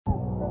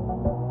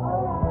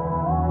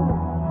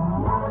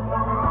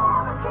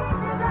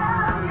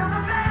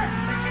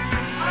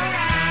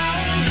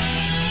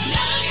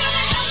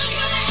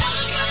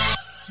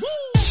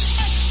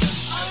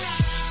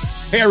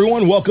Hey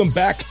everyone, welcome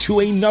back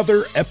to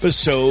another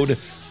episode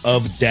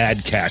of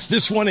Dadcast.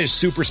 This one is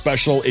super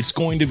special. It's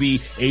going to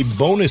be a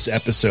bonus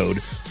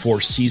episode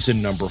for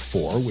season number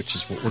 4, which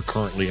is what we're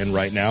currently in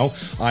right now.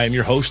 I am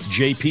your host,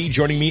 JP.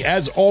 Joining me,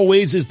 as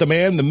always, is the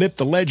man, the myth,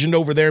 the legend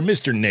over there,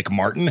 Mr. Nick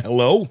Martin.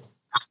 Hello.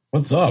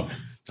 What's up?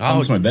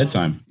 It's my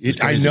bedtime.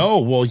 I know.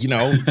 Well, you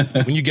know,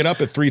 when you get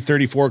up at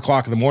 3:30, 4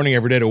 o'clock in the morning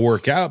every day to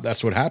work out,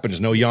 that's what happens.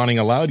 No yawning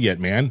allowed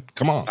yet, man.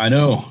 Come on. I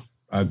know.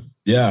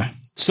 Yeah.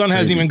 Sun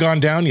hasn't even gone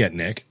down yet,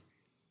 Nick.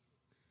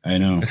 I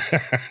know.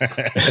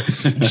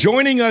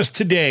 Joining us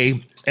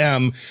today,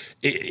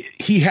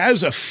 he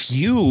has a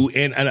few,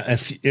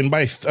 and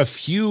by a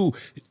few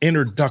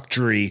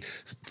introductory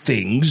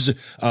things.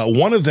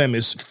 One of them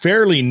is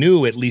fairly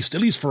new, at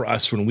least for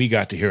us when we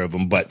got to hear of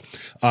him. But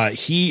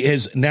he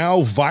is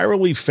now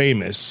virally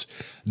famous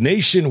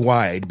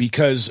nationwide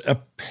because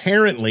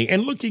apparently,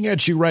 and looking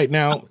at you right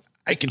now,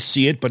 I can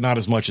see it, but not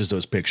as much as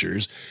those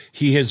pictures.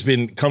 He has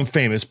become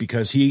famous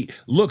because he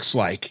looks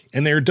like,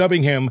 and they're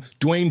dubbing him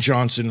Dwayne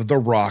Johnson, The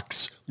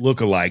Rock's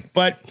lookalike.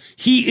 But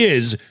he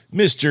is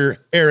Mr.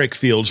 Eric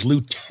Fields,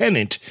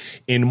 lieutenant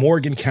in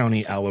Morgan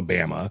County,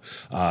 Alabama,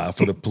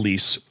 for the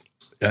police.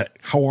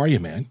 How are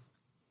you, man?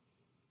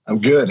 I'm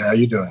good. How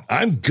you doing?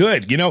 I'm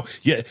good. You know,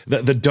 yeah,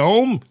 the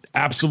dome,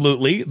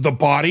 absolutely. The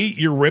body,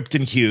 you're ripped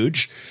and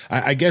huge.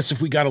 I guess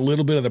if we got a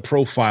little bit of the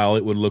profile,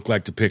 it would look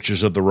like the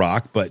pictures of The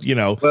Rock. But, you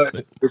know,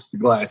 it's the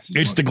glasses.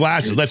 It's the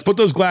glasses. Let's put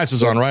those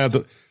glasses on right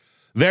at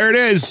there it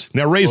is.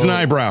 Now raise an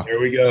eyebrow. There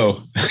we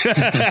go.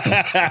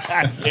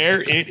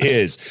 There it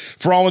is.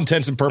 For all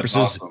intents and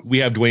purposes, awesome. We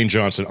have Dwayne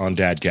Johnson on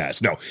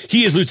Dadcast. No,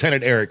 he is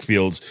Lieutenant Eric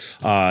Fields.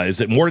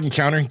 Is it Morgan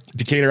County,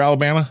 Decatur,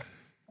 Alabama?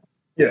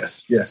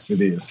 Yes,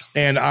 it is.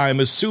 And I'm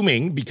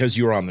assuming, because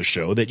you're on the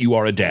show, that you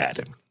are a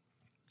dad.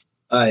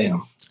 I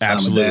am.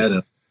 Absolutely. I'm a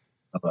dad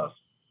of a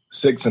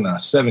 6 and a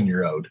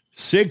 7-year-old.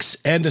 6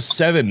 and a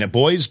 7. Now,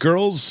 boys,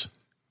 girls?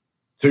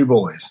 2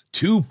 boys.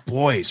 2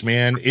 boys,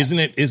 man. Isn't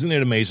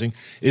it amazing?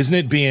 Isn't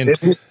it being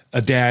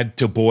a dad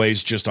to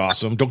boys just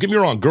awesome? Don't get me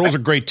wrong. Girls are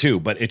great too,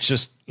 but it's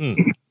just.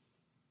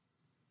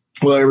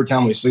 Well, every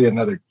time we see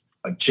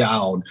a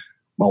child,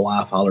 my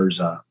wife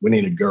hollers, we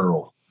need a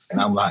girl.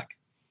 And I'm like,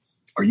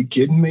 are you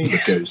kidding me?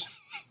 Because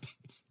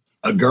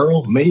a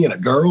girl, me and a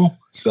girl.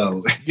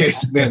 So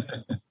it's been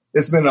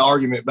an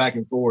argument back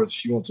and forth.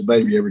 She wants a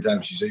baby every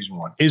time she sees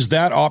one. Is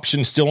that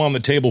option still on the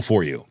table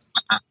for you?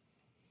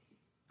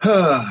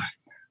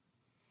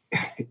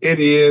 It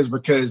is,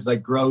 because they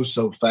grow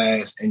so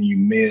fast and you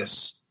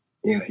miss,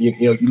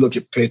 you look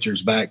at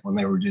pictures back when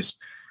they were just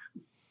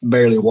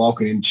barely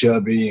walking and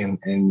chubby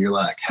and you're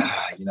like,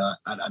 I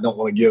don't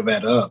want to give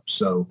that up.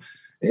 So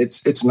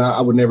it's not,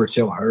 I would never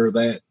tell her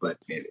that, but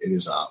it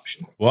is an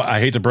option. Well, I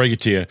hate to break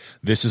it to you.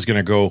 This is going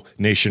to go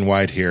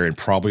nationwide here in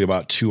probably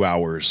about 2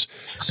 hours.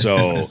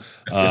 So,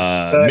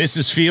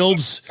 Mrs.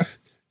 Fields,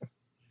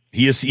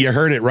 you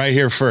heard it right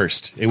here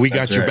first. And we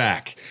got your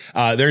back.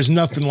 There's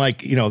nothing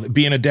like,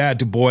 being a dad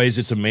to boys.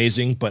 It's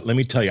amazing. But let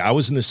me tell you, I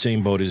was in the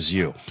same boat as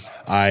you.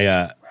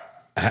 I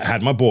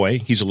had my boy.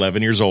 He's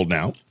 11 years old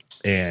now.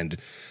 And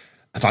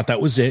I thought that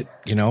was it,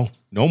 no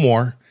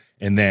more.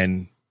 And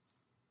then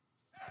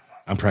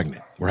I'm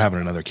pregnant. We're having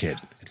another kid.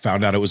 I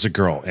found out it was a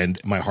girl and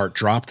my heart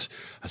dropped.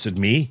 I said,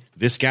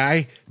 this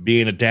guy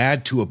being a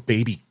dad to a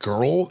baby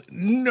girl?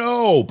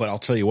 No. But I'll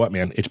tell you what,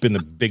 man, it's been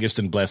the biggest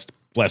and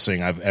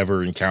blessing I've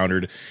ever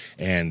encountered.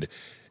 And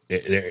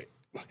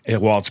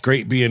while it's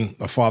great being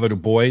a father to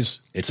boys,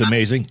 it's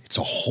amazing. It's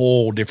a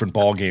whole different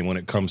ball game when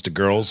it comes to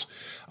girls.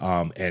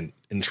 And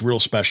it's real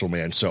special,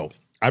 man. So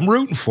I'm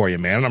rooting for you,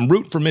 man. I'm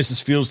rooting for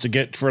Mrs. Fields to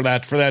get for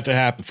that to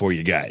happen for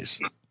you guys.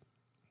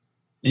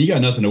 You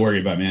got nothing to worry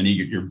about, man.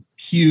 You're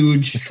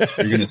huge.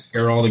 You're going to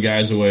scare all the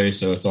guys away,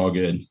 so it's all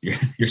good.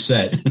 You're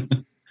set.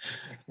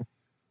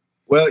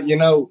 Well,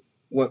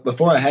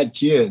 before I had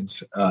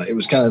kids, it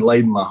was kind of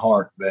laid in my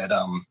heart that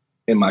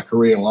in my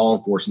career in law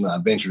enforcement, I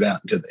ventured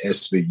out into the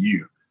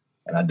SVU,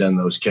 and I'd done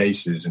those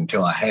cases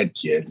until I had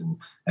kids. And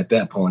at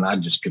that point, I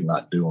just could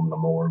not do them no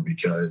more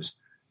because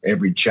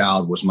every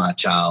child was my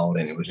child,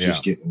 and it was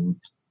just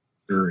getting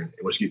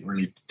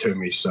really to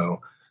me. So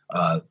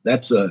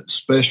that's a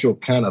special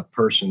kind of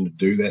person to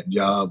do that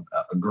job,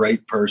 a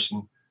great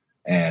person.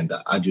 And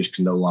I just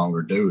can no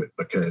longer do it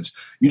because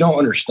you don't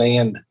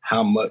understand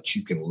how much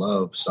you can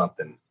love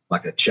something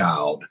like a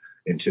child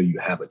until you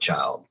have a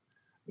child.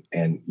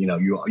 And,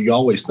 you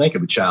always think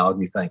of a child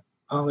and you think,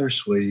 oh, they're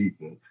sweet.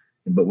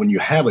 But when you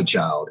have a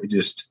child,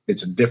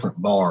 it's a different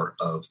bar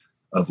of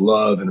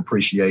love and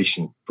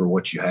appreciation for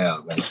what you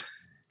have. And,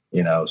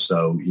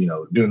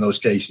 doing those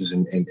cases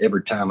and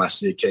every time I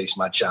see a case,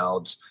 my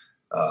child's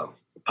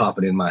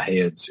popping in my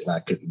head and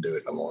I couldn't do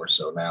it no more.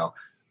 So now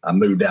I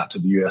moved out to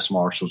the U.S.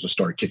 Marshals and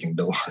started kicking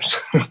doors.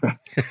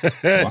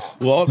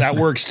 Well, that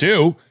works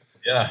too.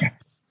 Yeah.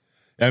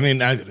 I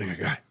mean,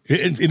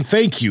 and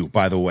thank you,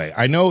 by the way.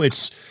 I know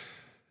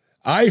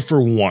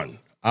for one,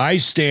 I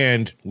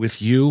stand with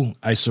you.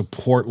 I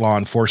support law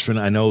enforcement.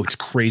 I know it's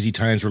crazy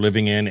times we're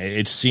living in.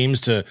 It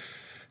seems to,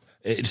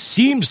 it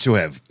seems to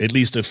have, at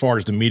least as far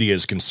as the media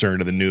is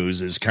concerned, of the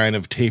news, is kind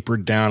of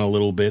tapered down a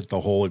little bit,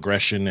 the whole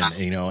aggression and,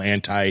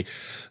 anti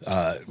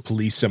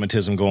police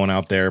Semitism going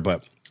out there.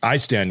 But I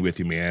stand with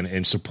you, man,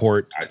 and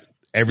support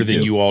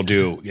everything you all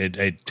do.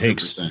 It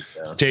takes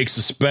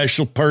a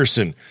special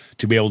person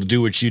to be able to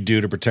do what you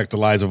do to protect the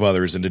lives of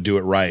others and to do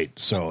it right.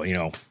 So,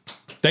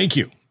 thank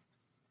you.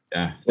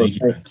 Yeah. Thank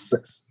you.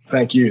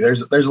 Thank you.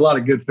 There's a lot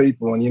of good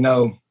people.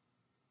 And,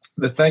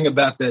 the thing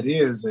about that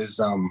is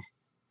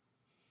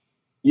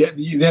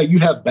you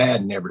have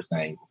bad in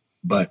everything,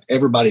 but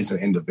everybody's an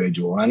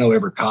individual. And I know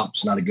every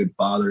cop's not a good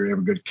father,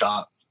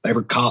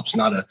 every cop's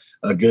not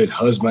a good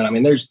husband. I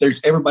mean, there's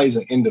everybody's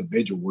an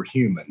individual. We're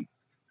human,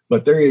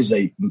 but there is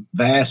a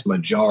vast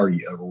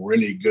majority of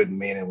really good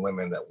men and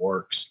women that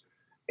works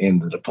in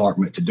the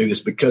department to do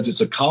this because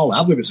it's a calling.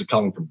 I believe it's a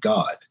calling from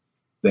God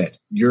that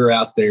you're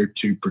out there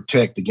to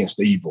protect against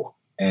evil.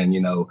 And,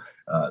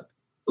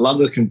 a lot of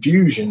the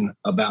confusion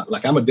about,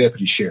 like, I'm a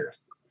deputy sheriff,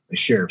 the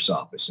sheriff's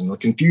office, and the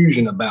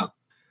confusion about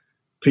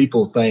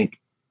people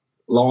think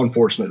law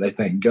enforcement, they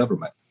think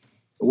government.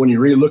 But when you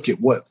really look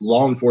at what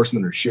law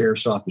enforcement or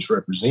sheriff's office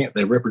represent,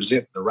 they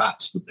represent the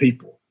rights of the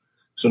people.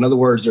 So in other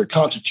words, they're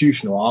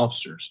constitutional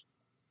officers,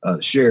 the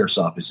sheriff's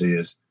office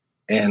is.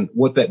 And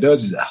what that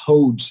does is it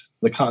holds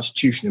the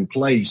Constitution in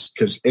place,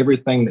 because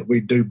everything that we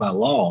do by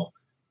law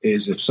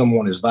is if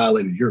someone has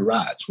violated your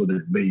rights, whether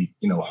it be,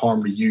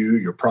 harm to you,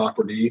 your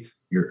property,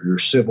 your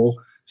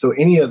civil. So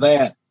any of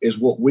that is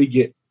what we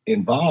get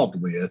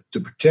involved with to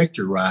protect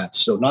your rights.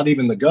 So not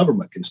even the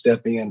government can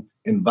step in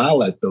and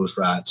violate those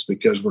rights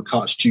because we're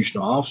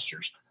constitutional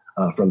officers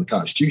from the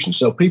Constitution.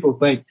 So people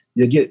think,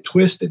 you get it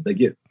twisted. They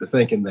get to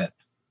thinking that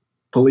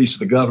police are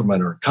the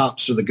government or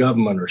cops are the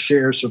government or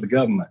sheriffs are the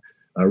government.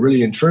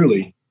 Really and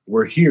truly,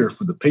 we're here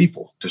for the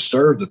people, to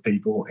serve the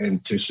people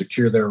and to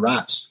secure their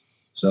rights.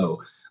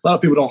 So a lot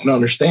of people don't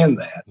understand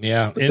that.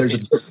 Yeah.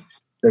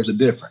 There's a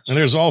difference. And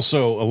there's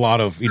also a lot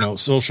of,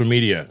 social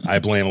media. I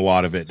blame a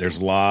lot of it. There's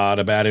a lot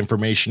of bad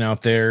information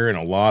out there and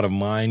a lot of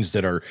minds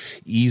that are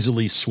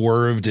easily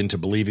swerved into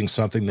believing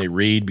something they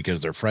read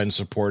because their friends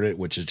support it,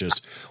 which is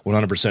just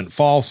 100%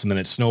 false. And then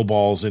it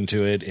snowballs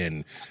into it.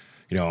 And,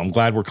 I'm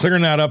glad we're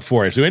clearing that up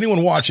for you. So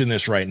anyone watching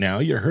this right now,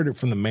 you heard it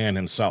from the man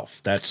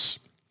himself. That's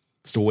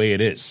the way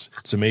it is.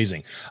 It's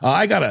amazing.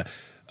 I got a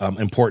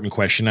important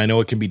question. I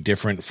know it can be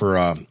different for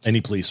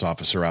any police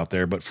officer out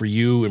there, but for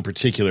you in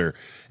particular,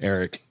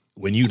 Eric,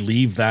 when you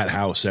leave that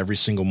house every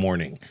single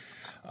morning,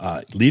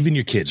 leaving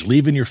your kids,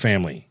 leaving your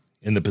family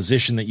in the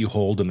position that you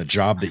hold and the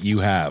job that you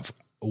have,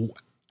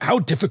 how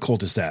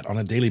difficult is that on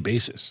a daily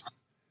basis?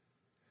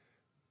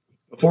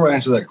 Before I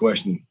answer that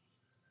question,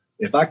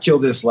 if I kill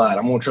this light,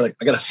 I'm going to try.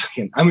 I got a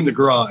fan. I'm in the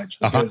garage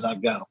because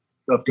I've got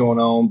stuff going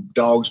on,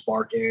 dogs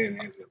barking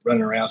and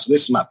running around. So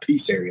this is my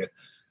peace area.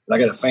 But I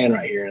got a fan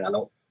right here, and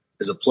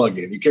there's a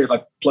plug-in. You care if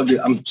I plug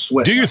it? I'm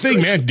sweating. Do your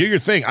thing, man. Do your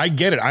thing. I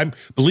get it.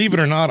 Believe it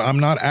or not, I'm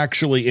not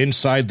actually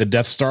inside the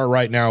Death Star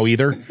right now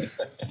either.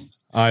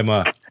 I'm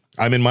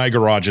in my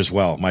garage as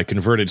well, my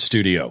converted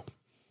studio.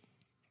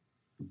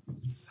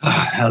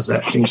 How's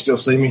that? Can you still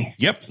see me?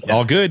 Yep.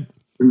 All good.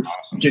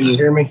 Can you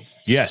hear me?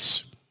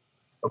 Yes.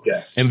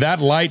 Okay. And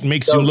that light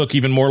makes you look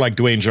even more like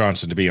Dwayne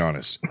Johnson, to be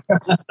honest.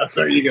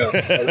 There you go.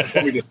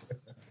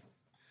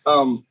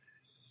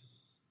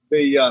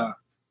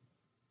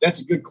 That's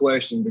a good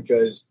question,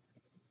 because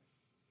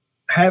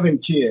having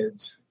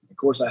kids, of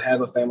course, I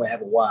have a family, I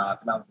have a wife,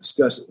 and I've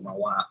discussed it with my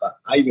wife.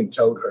 I even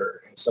told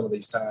her in some of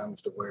these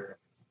times to where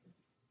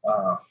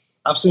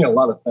I've seen a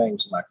lot of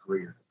things in my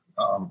career.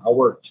 I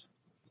worked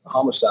a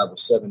homicide with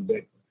 7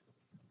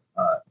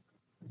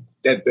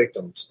 dead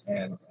victims,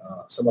 and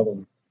some of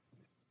them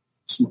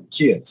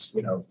kids,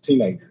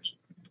 teenagers.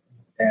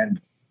 And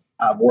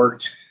I've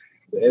worked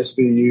the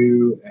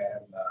SVU,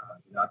 and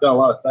I've done a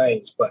lot of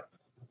things, but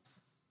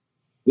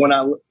when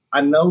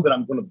I know that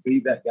I'm going to be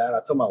that guy, and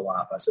I told my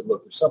wife, I said,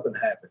 look, if something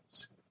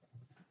happens,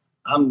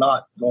 I'm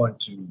not going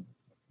to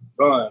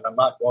run.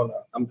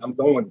 I'm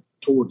going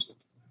towards it.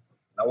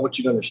 And I want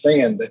you to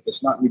understand that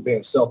it's not me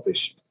being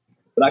selfish,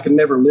 but I can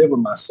never live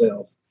with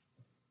myself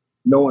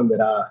knowing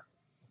that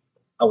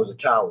I was a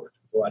coward,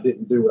 or I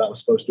didn't do what I was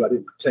supposed to. I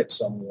didn't protect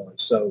someone.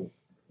 So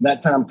when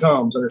that time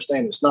comes,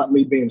 understand it's not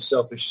me being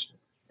selfish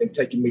and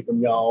taking me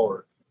from y'all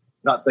or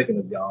not thinking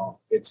of y'all.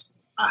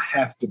 I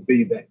have to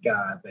be that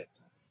guy that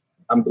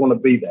I'm going to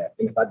be that.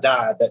 And if I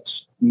die,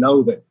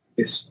 know that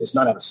it's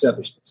not out of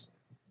selfishness.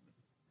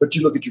 But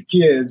you look at your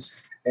kids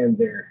and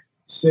they're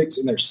 6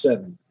 and they're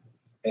 7,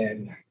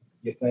 and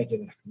you're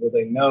thinking, well,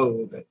 they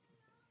know that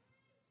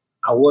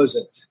I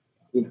wasn't,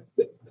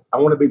 I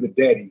want to be the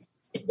daddy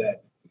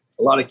that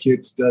a lot of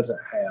kids doesn't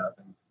have.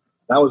 And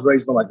I was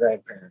raised by my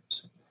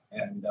grandparents,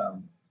 and,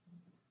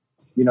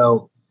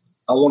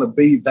 I want to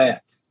be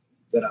that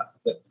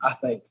I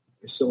think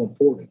is so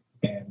important.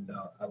 And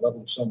I love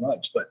them so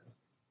much. But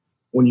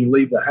when you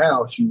leave the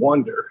house, you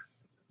wonder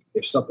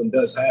if something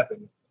does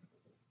happen,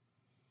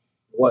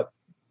 what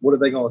are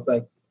they going to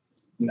think?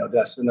 Did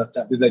I spend enough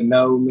time? Do they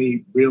know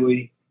me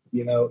really?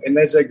 And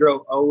as they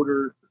grow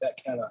older, that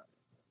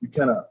you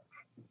kind of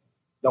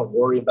don't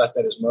worry about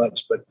that as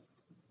much, but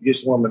you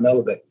just want them to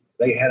know that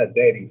they had a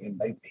daddy and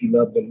he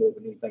loved them more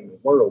than anything in the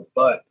world.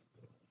 But,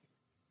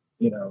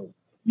 you know,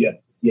 you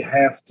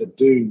have to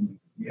do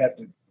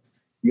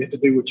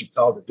what you're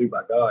called to do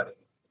by God. And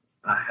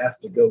I have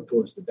to go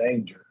towards the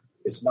danger.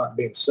 It's not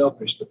being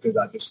selfish because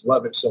I just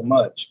love it so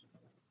much.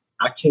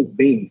 I can't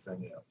be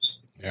anything else.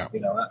 Yeah.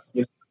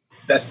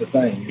 That's the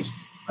thing is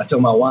I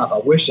told my wife, I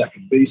wish I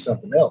could be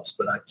something else,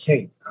 but I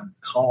can't. I'm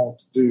called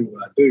to do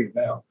what I do.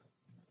 Now,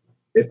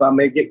 if I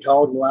may get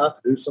called in life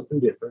to do something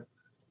different,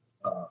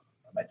 I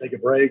might take a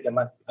break. I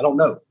don't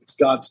know. It's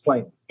God's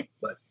plan,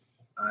 but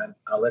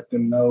I let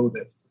them know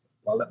that.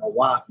 I let my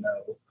wife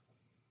know,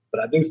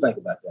 but I do think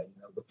about that,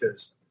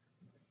 because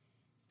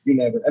you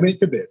never. I mean, it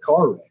could be a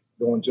car wreck,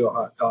 going to a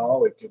hot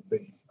call. It could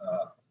be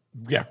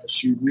a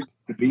shooting. It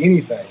could be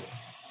anything,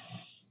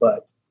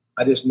 but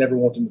I just never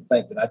want them to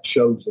think that I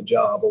chose the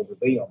job over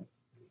them.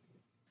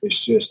 It's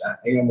just I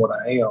am what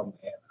I am,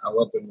 and I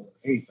love them more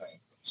than anything.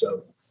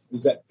 So,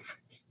 does that?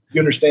 You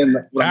understand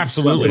that?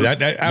 Absolutely.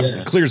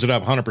 That clears it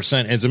up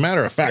 100%. As a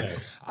matter of fact,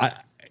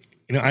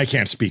 I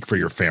can't speak for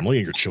your family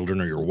or your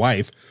children or your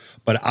wife,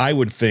 but I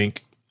would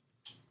think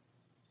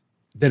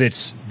that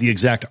it's the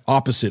exact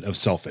opposite of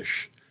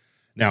selfish.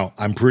 Now,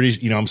 I'm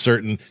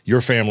certain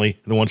your family,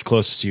 the ones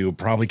closest to you,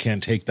 probably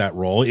can't take that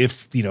role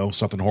if,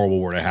 something horrible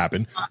were to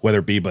happen, whether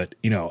it be, but,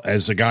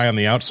 as a guy on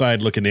the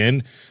outside looking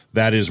in,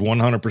 that is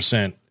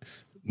 100%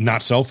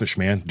 not selfish,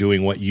 man,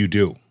 doing what you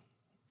do.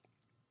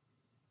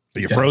 Are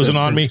you frozen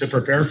on me? To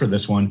prepare for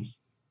this one.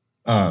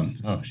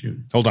 Oh, shoot.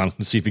 Hold on.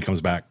 Let's see if he comes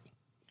back.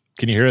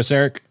 Can you hear us,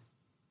 Eric?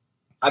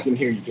 I can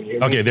hear you. Can you hear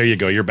me? Okay, there you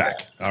go. You're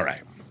back. Yeah. All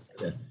right.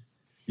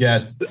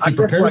 Yeah. I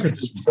guess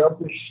the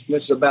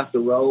selfishness about the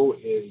role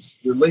is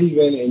you're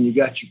leaving and you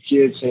got your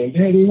kids saying,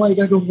 Daddy, why you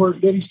got to go to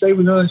work? Daddy, stay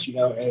with us, and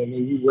then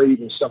you leave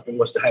and something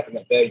was to happen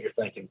that day. You're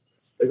thinking,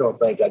 they're going to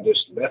think I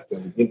just left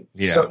them.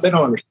 So they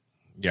don't understand.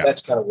 Yeah.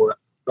 That's kind of where I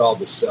call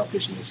the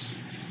selfishness.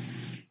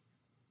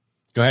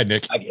 Go ahead,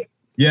 Nick. I get it.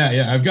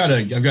 Yeah. I've got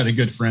a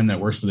good friend that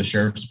works for the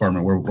sheriff's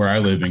department where I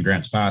live in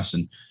Grants Pass,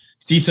 and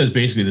he says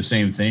basically the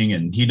same thing.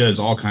 And he does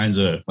all kinds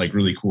of like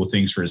really cool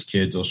things for his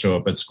kids. They'll show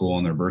up at school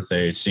on their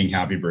birthday, sing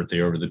happy birthday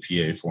over the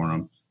PA for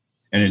them.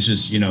 And it's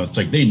just, it's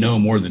like they know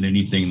more than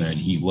anything that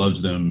he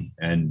loves them,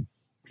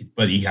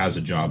 but he has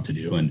a job to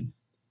do. And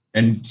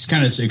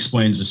kind of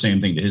explains the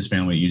same thing to his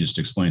family you just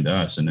explained to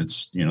us. And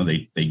it's,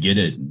 they get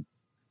it. And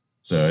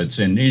so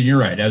and you're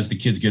right. As the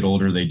kids get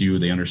older,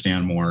 they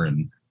understand more,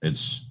 and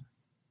it's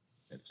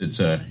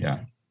yeah.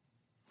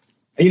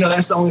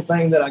 That's the only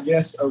thing that I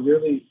guess I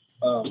really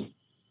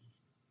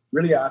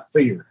I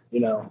fear,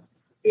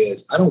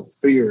 is I don't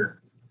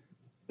fear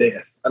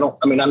death. I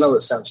know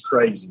it sounds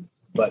crazy,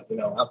 but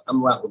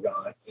I'm right with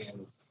God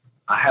and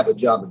I have a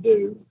job to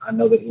do. I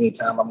know that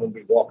anytime I'm going to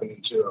be walking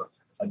into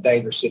a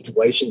dangerous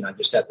situation, I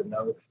just have to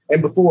know.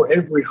 And before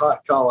every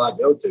hot call I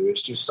go to,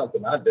 it's just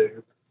something I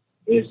do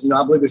is,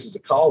 I believe this is a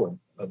calling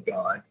of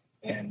God.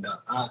 And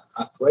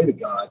I pray to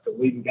God to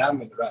lead and guide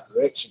me in the right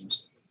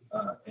directions,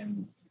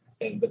 and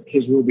that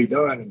his will be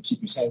done, and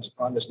keep his hands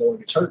upon us, no one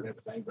gets hurt and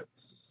everything. But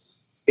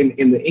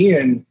in the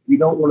end, you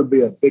don't want to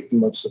be a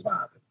victim of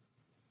surviving.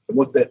 And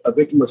what a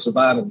victim of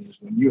surviving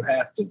is when you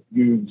have to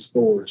use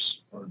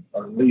force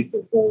or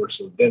lethal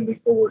force or deadly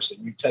force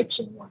and you take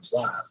someone's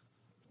life,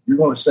 you're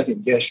going to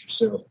second guess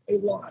yourself a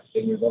lot.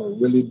 And you're going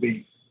to really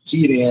be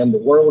keyed in. The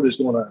world is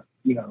going to,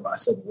 I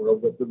said the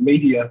world, but the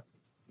media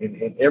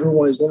and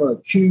everyone is going to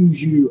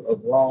accuse you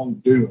of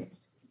wrongdoing.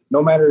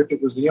 No matter if it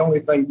was the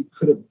only thing you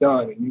could have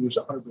done and you was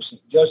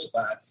 100%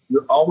 justified,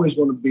 you're always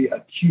going to be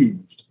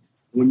accused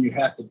when you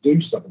have to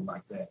do something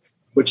like that.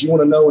 But you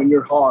want to know in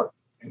your heart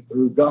and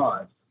through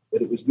God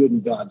that it was good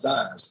in God's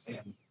eyes.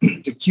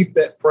 And to keep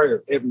that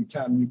prayer every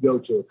time you go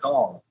to a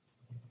call,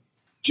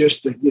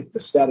 just to get the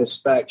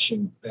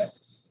satisfaction that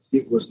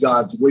it was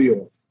God's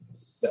will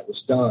that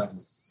was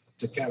done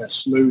to kind of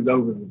smooth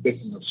over the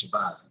victim of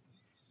surviving.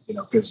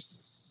 Because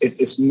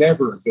it's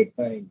never a good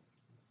thing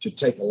to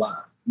take a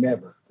life.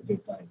 Never a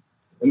good thing.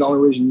 And the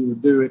only reason you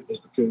would do it is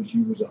because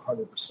you was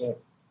 100%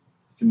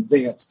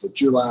 convinced that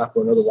your life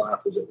or another life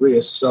was at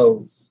risk.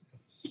 So,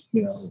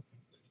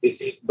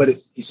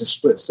 it's a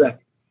split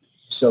second.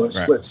 So in a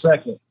split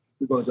second,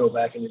 you're going to go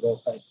back and you're going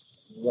to think,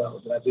 well,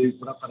 did I do?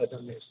 What if I had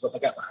done this? What if I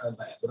got behind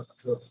that? What if I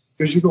could?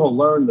 Because you're going to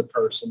learn the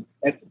person.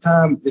 At the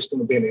time, it's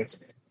going to be an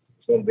incident.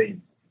 It's going to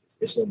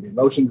be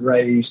emotions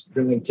raised,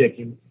 adrenaline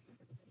kicking.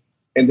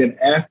 And then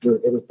after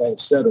everything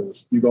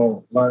settles, you're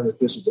going to learn that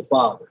this was a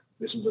father.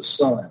 This was a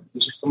son.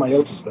 This is somebody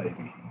else's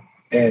baby.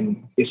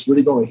 And it's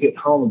really going to hit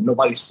home.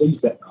 Nobody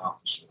sees that in the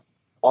officer.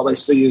 All they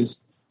see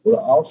is, well,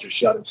 the officer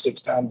shot him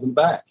 6 times in the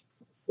back.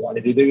 Why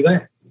did he do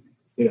that?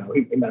 He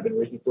might have been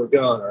reaching for a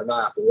gun or a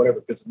knife or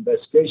whatever because the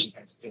investigation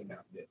hasn't came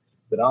out yet.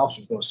 But the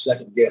officer's going to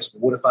second guess,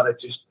 well, what if I had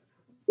just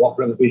walked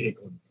around the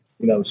vehicle?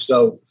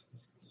 So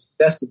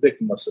that's the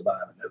victim of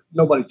surviving.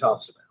 Nobody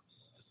talks about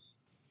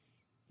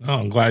it. Oh,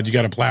 I'm glad you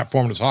got a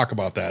platform to talk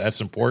about that.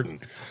 That's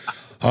important.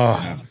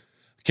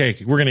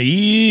 Okay, we're going to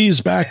ease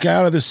back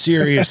out of the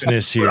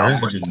seriousness here.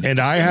 And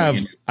I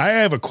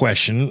have a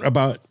question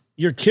about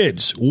your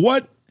kids.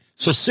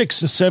 So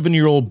 6 and 7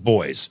 year old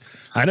boys.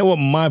 I know what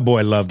my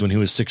boy loved when he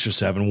was 6 or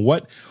 7.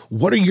 What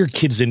are your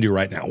kids into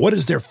right now? What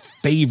is their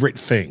favorite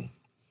thing?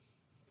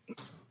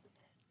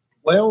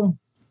 Well,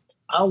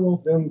 I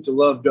want them to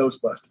love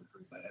Ghostbusters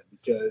really bad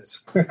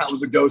because I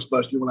was a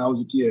Ghostbuster when I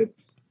was a kid.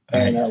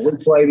 And we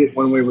played it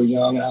when we were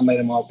young, and I made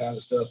them all kinds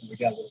of stuff, and we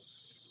got little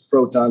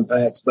proton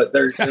packs. But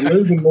they're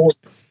moving more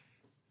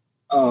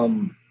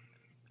Among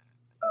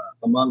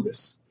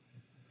Us.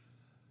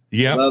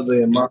 Yeah. Love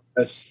the Among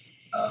Us.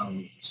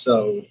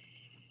 So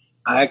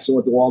I actually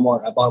went to Walmart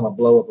and I bought them a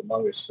blow-up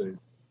Among Us suit.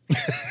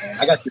 And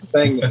I got the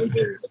thing that we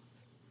do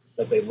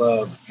that they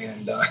love.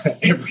 And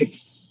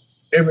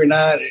every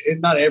night,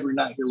 not every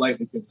night here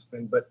lately,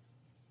 but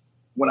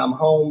when I'm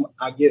home,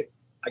 I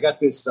got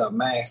this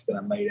mask that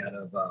I made out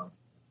of,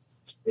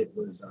 it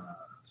was,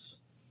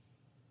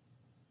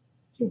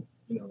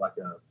 like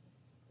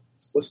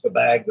what's the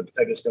bag the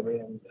potatoes come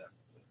in?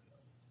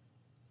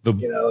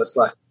 It's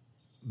like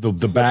the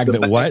bag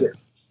that what?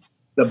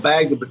 The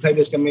bag the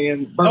potatoes come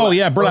in.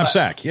 Burlap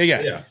sack.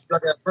 Yeah. I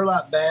got a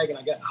burlap bag and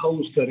I got a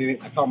hose cut in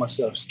it. I call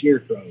myself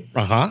Scarecrow.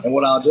 Uh-huh. And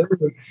what I'll do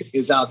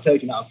is I'll cut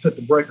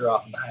the breaker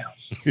off in the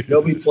house.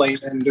 They'll be playing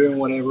and doing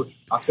whatever.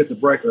 I'll cut the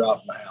breaker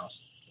off in the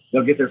house.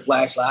 They'll get their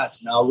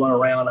flashlights and I'll run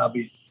around. I'll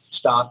be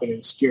stopping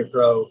and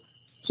Scarecrow.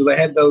 So they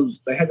had those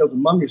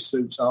Among Us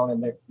suits on,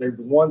 and they're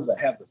the ones that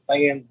have the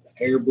fan,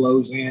 the air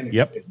blows in, and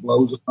it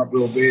blows up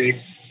real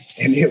big.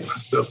 And it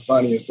was the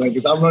funniest thing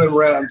because I'm running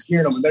around, I'm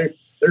scaring them, and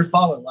they're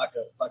falling like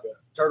a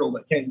turtle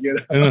that can't get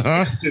up.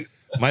 Uh-huh.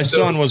 My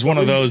son was one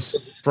of those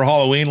for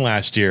Halloween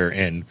last year,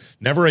 and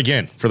never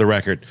again, for the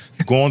record.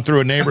 Going through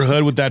a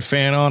neighborhood with that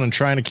fan on and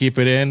trying to keep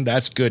it in,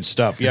 that's good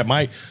stuff. Yeah,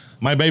 my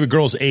baby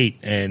girl's 8,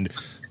 and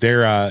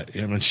they're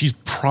she's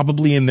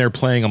probably in there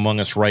playing Among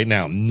Us right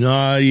now.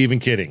 Not even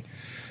kidding.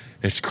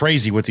 It's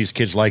crazy what these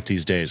kids like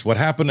these days. What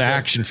happened to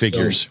action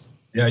figures?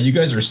 Yeah, you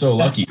guys are so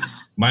lucky.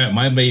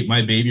 My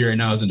baby right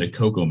now is into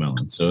Coco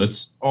Melon, so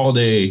it's all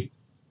day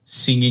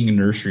singing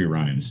nursery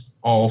rhymes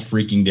all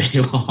freaking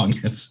day long.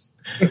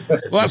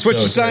 Well, that's what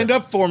you signed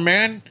up for,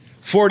 man.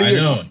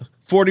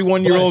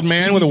 41-year-old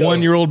man with a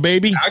 1-year-old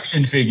baby.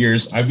 Action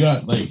figures. I've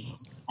got like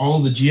all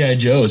the G.I.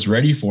 Joes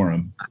ready for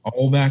him.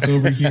 All back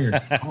over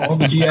here. All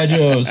the G.I.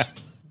 Joes.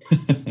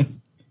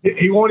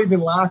 He won't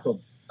even like them.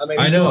 I mean,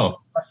 I know.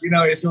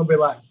 It's going to be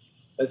like,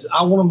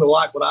 I want them to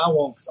like what I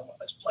want because I'm like,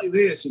 let's play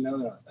this.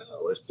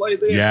 Let's play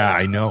this. Yeah,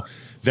 I know.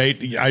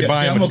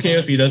 I'm okay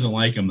if he doesn't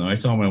like them though. I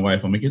tell my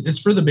wife, I'm like, it's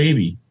for the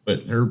baby,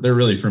 but they're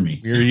really for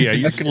me.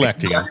 You're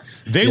collecting them.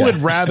 They would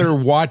rather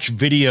watch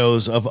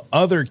videos of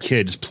other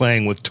kids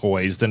playing with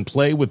toys than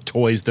play with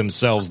toys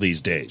themselves these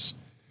days.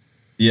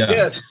 Yeah.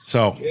 Yes.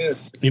 So,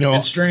 yes.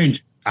 It's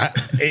strange.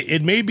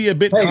 It may be a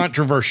bit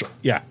controversial.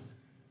 Yeah.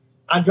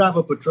 I drive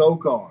a patrol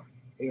car.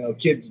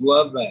 Kids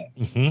love that.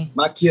 Mm-hmm.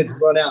 My kids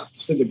run out to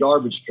see the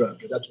garbage truck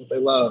because that's what they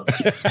love.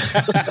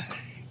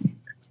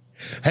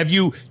 Have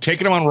you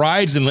taken them on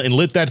rides and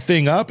lit that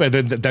thing up? And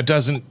that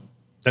doesn't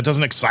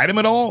excite them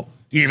at all?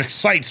 It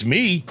excites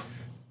me.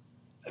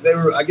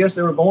 I guess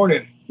they were born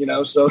in,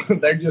 so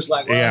they're just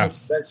like, well,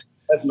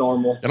 that's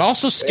normal. It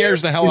also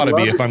scares the hell out of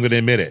me if I'm going to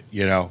admit it.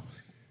 Yeah.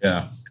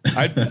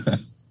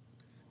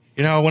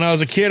 When I was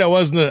a kid, I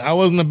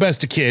wasn't the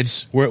best of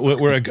kids.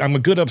 I'm a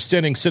good,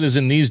 upstanding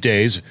citizen these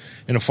days,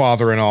 and a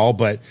father and all.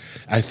 But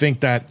I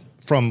think that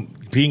from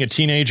being a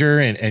teenager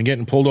and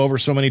getting pulled over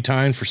so many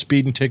times for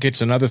speeding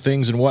tickets and other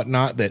things and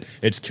whatnot, that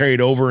it's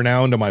carried over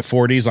now into my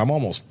 40s. I'm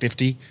almost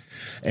 50,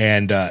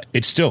 and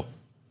it's still.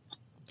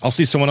 I'll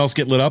see someone else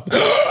get lit up.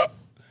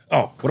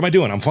 Oh, what am I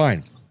doing? I'm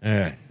fine.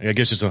 I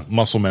guess it's a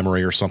muscle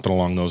memory or something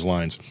along those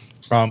lines.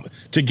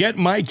 To get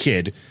my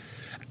kid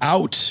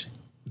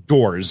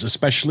outdoors,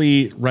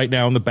 especially right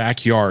now in the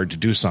backyard, to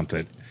do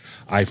something,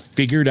 I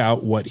figured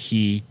out what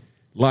he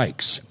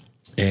likes,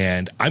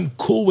 and I'm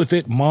cool with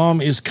it.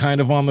 Mom is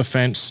kind of on the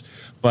fence,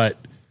 but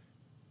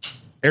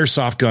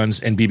airsoft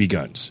guns and BB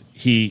guns,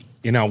 he,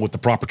 with the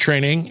proper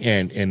training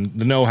and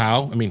the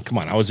know-how. I mean, come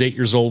on, I was 8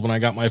 years old when I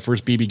got my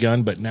first BB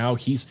gun, but now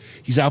he's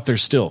out there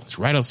still. It's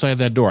right outside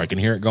that door. I can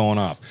hear it going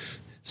off,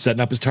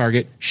 setting up his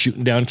target,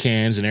 shooting down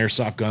cans, an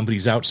airsoft gun, but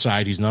he's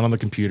outside. He's not on the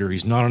computer.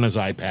 He's not on his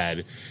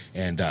iPad.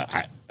 And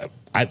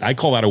I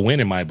call that a win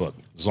in my book,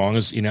 as long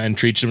as, and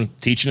teaching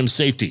him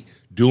safety,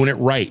 doing it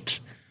right.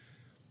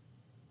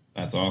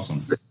 That's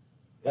awesome.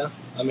 Yeah.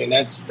 I mean,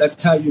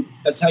 that's how you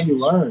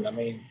learn. I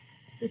mean,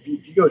 if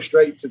you go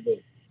straight to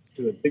the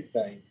big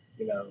thing,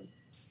 you're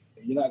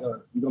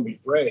going to be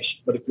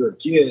fresh. But if you're a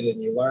kid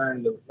and you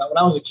learn, when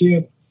I was a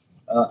kid,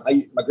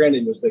 my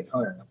granddad was a big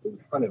hunter. We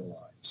hunted a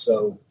lot.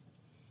 So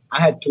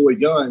I had toy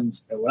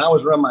guns, and when I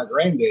was around my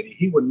granddaddy,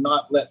 he would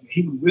not let me.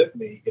 He would whip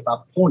me if I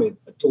pointed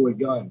a toy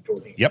gun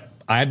toward him. Yep,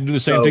 I had to do the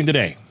same thing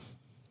today.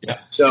 Yeah.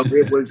 So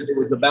it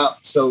was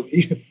about. So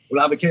when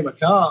I became a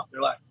cop,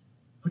 they're like,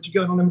 "Put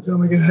your gun on him, tell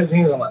me good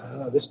hands." I'm like,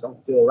 "Oh, this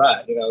don't feel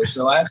right,"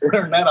 So I had to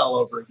learn that all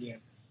over again.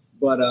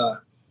 But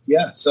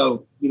yeah,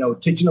 so,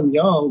 teaching them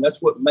young,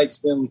 that's what makes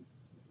them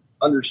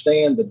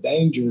understand the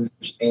dangers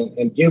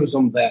and gives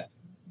them that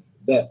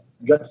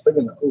gut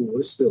feeling, oh,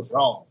 this feels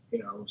wrong,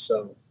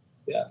 so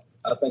yeah,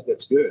 I think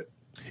that's good.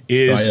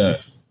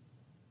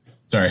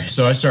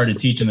 So I started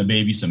teaching the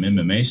baby some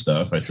MMA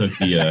stuff. I took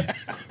the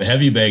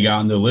heavy bag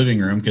out in the living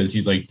room because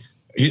he's like,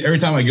 every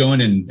time I go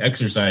in and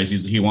exercise,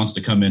 he wants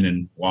to come in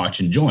and watch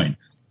and join.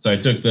 So I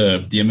took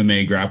the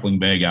MMA grappling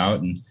bag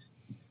out and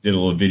did a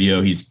little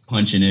video. He's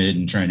punching it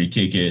and trying to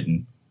kick it,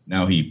 and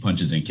now he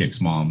punches and kicks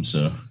mom.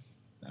 So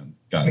I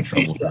got in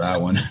trouble for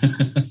that one.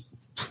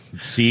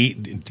 See,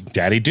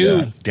 daddy do.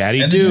 Yeah.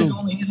 Daddy and do.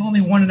 He's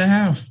only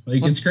 1.5.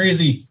 Like, it's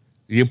crazy.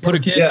 You put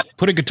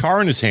a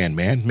guitar in his hand,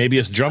 man. Maybe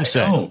it's a drum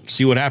set.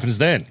 See what happens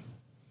then.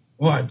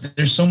 Well,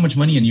 there's so much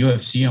money in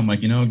UFC. I'm like,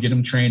 get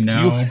him trained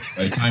now.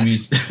 By the time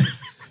he's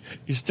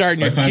you're starting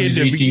by your the time kid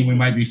he's 18, we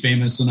might be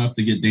famous enough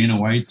to get Dana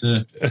White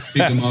to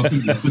pick him up.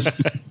 Who knows?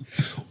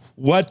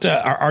 What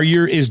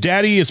is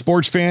Daddy a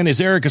sports fan?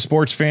 Is Eric a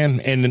sports fan?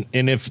 And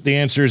if the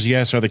answer is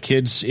yes, are the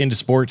kids into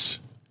sports?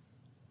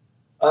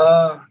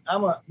 I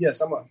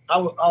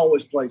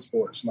always played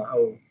sports my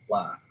whole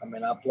life. I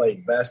mean, I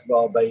played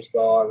basketball,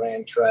 baseball, I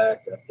ran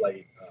track, I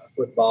played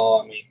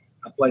football. I mean,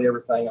 I played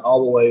everything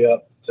all the way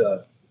up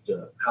to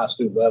high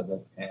school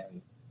level.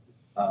 And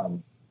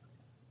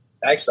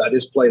actually, I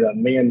just played a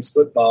men's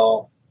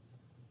football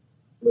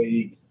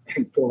league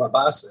and tore my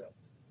bicep.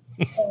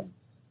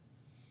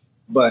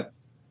 But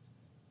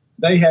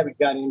they haven't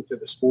got into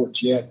the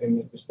sports yet,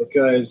 and it's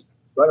because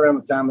right around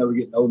the time they were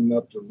getting old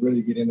enough to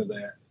really get into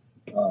that,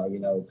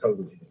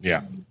 COVID.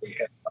 Yeah. And we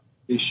had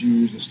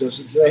issues and stuff,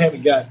 so they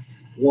haven't got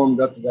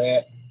warmed up to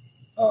that.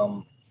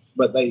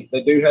 But they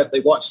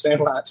watch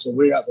Sandlight, so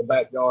we're out in the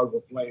backyard,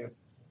 we're playing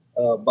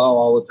ball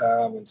all the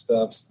time and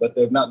stuff, but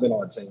they've not been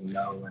on a team,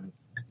 no. And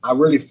I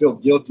really feel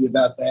guilty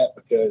about that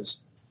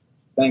because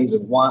things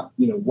have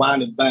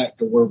winded back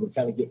to where we're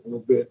kind of getting a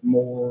little bit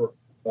more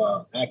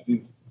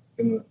active,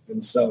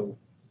 and so.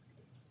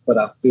 But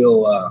I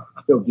feel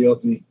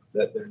guilty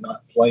that they're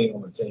not playing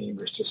on the team.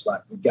 It's just like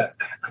I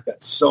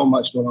got so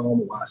much going on.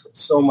 My wife's got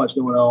so much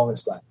going on.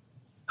 It's like,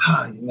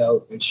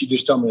 And she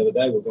just told me the other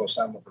day we're going to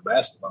sign them for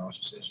basketball.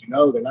 She says,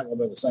 they're not going to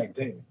be on the same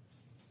team.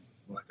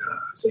 I'm like,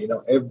 so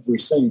every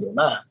single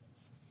night,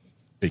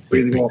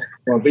 we're going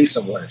to be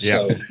somewhere.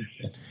 Yeah. So,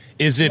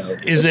 is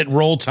it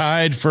roll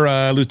tide for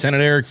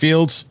Lieutenant Eric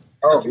Fields?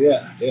 Oh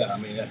yeah. I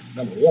mean, that's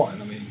number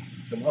one. I mean,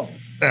 come on.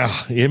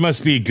 It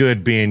must be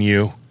good being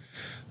you.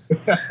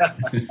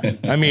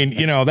 I mean,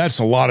 that's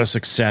a lot of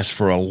success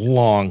for a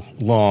long,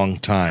 long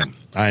time.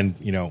 I'm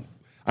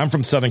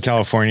from Southern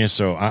California,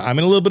 so I'm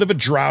in a little bit of a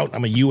drought.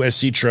 I'm a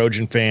USC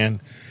Trojan fan.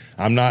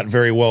 I'm not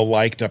very well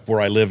liked up where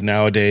I live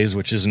nowadays,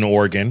 which is in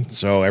Oregon.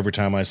 So every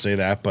time I say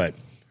that, but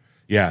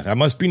yeah, that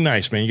must be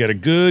nice, man. You got a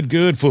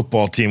good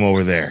football team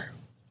over there.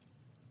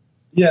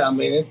 Yeah, I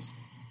mean,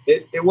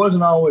 it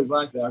wasn't always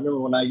like that. I remember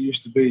when I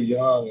used to be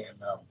young and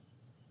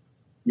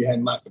you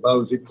had Mike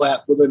DeBose. He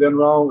clapped whether they done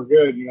wrong or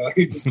good.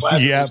 He just clapped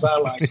on the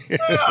sideline.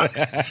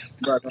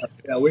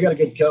 But we got a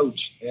good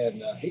coach,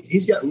 and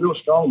he's got real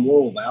strong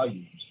moral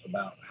values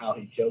about how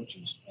he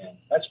coaches, and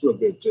that's real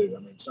good too.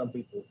 I mean, some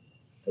people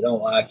they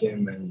don't like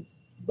him,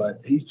 but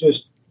he's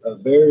just a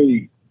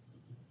very,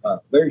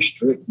 very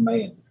strict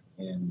man,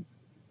 and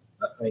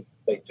I think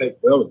they take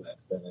well to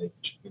that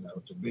age.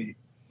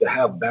 To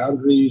have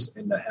boundaries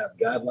and to have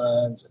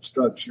guidelines and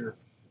structure,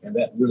 and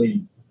that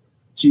really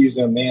keys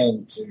them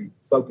in to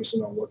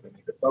focusing on what they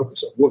need to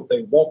focus on, what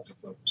they want to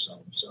focus on.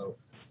 So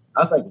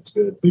I think it's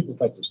good. People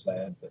think it's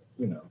bad, but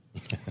All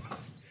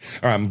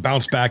right,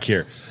 bounce back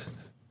here.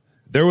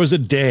 There was a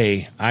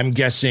day, I'm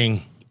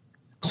guessing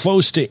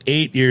close to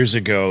 8 years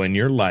ago in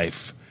your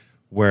life,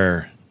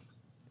 where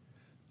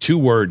 2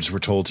 words were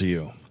told to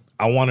you.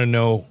 I want to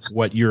know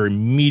what your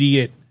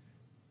immediate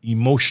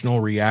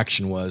emotional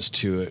reaction was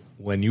to it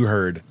when you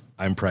heard,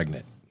 I'm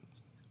pregnant.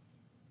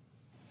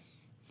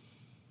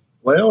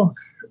 Well,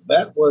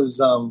 that was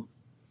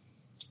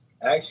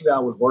actually I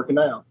was working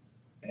out,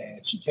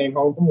 and she came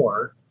home from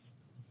work,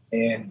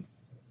 and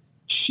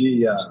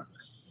she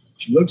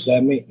looks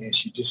at me and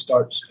she just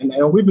starts. And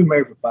we've been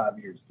married for 5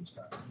 years at this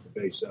time.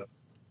 Okay, so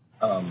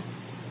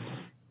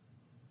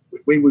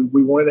we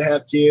wanted to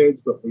have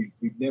kids, but we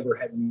never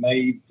had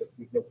made.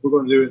 We're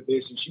going to do it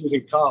this, and she was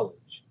in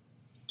college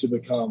to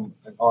become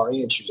an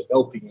RN. She was an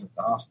LPN at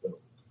the hospital.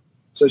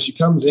 So she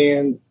comes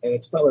in, and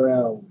it's probably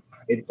around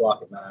 8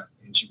 o'clock at night.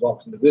 And she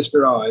walks into this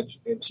garage,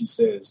 and she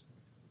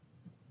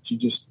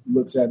just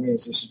looks at me and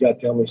says, she's got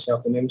to tell me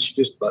something. And she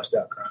just busts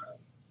out crying.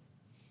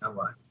 I'm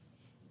like,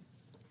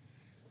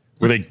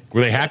 were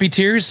they happy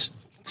tears?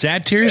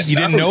 Sad tears? You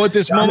didn't know at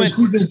this moment?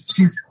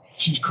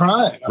 She's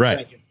crying.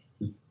 Right.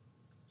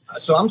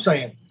 So I'm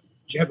saying,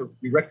 did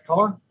you wreck the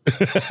car?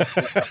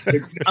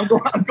 I'm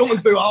going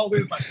through all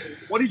this. Like,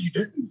 what did you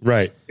do?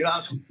 Right. I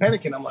was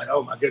panicking. I'm like,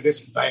 oh my God,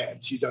 this is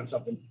bad. She's done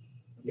something,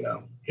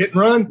 hit and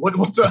run.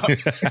 What's up?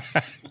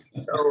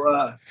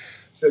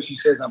 So she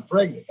says, I'm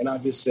pregnant. And I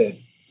just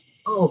said,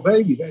 "Oh,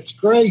 baby, that's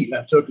great." And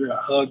I took her and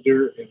I hugged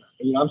her,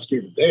 and I'm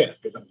scared to death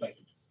because I'm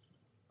thinking,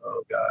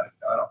 "Oh God,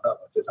 I don't know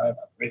about this. I'm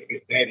ready to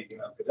get daddy,"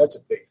 because that's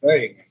a big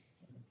thing.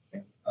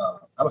 And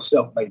I'm a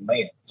self-made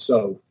man,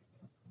 so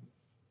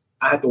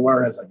I have to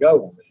learn as I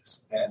go on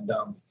this. And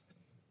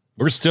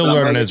we're still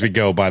learning as we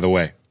go, by the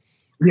way.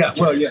 Yeah,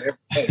 well, yeah.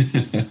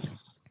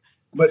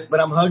 But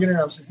I'm hugging her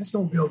and I'm saying, "That's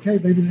gonna be okay,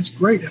 baby. That's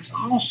great. That's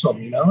awesome."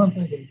 I'm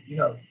thinking,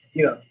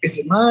 is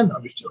it mine? No,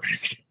 I'm just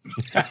joking.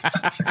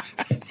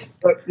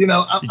 But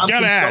I'm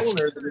consoling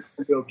her that it's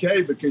gonna be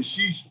okay because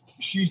she's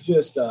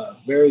just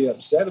very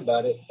upset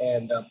about it,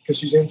 and because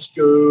she's in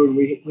school and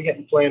we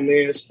hadn't planned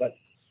this, but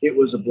it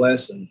was a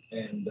blessing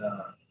and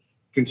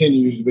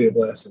continues to be a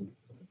blessing.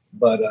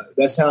 But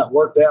that's how it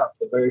worked out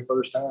the very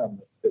first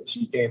time that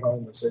she came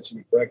home and said she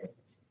was pregnant.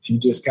 She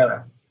just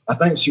I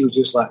think she was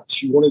just like,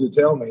 she wanted to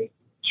tell me.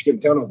 She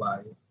couldn't tell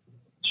nobody.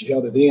 She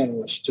held it in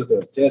when she took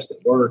a test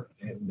at work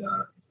and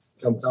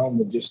comes home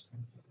and just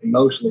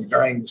emotionally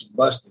drains and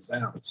busts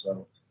out.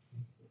 So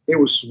it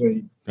was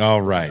sweet.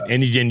 All right.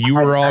 And again, you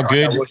were all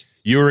good.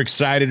 You were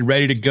excited,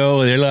 ready to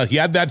go. You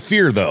had that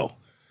fear, though.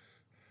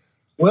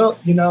 Well,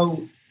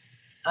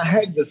 I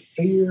had the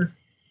fear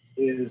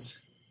is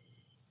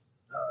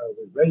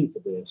we're ready for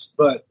this.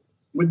 But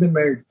we've been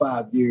married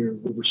 5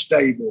 years. We were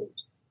stable.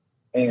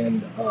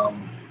 And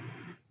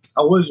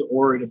I wasn't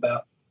worried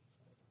about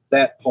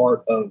that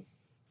part of,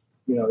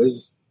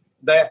 is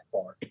that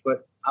part.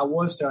 But I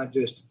was kind of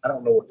just, I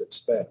don't know what to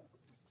expect.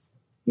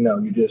 You're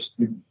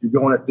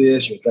going at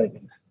this, you're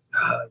thinking,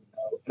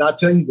 and I'll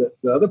tell you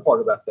the other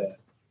part about that.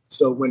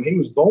 So when he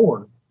was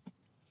born,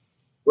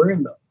 we're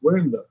in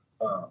the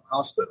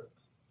hospital.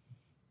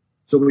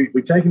 So we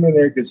take him in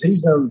there because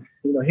he's done,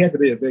 he had to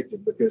be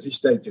evicted because he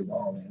stayed too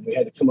long, and we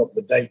had to come up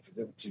with a date for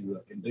them to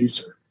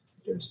induce her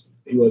because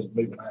he wasn't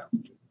moving out.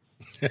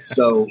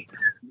 So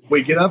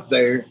we get up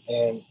there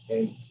and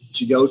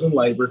she goes in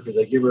labor because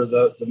they give her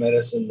the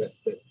medicine that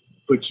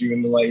puts you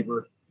into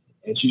labor,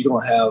 and she's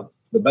going to have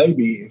the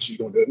baby and she's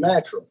going to do it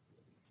natural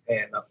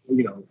and,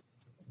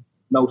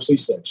 no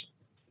C-section.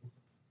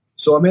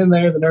 So I'm in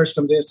there. The nurse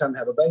comes in. It's time to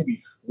have a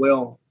baby.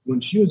 Well, when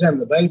she was having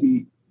the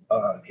baby,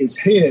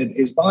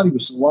 his body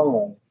was so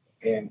long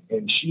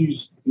and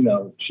she's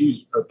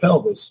her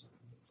pelvis.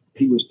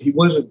 He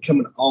wasn't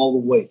coming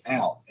all the way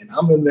out, and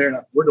I'm in there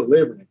and we're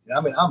delivering it.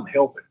 And I'm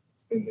helping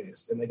in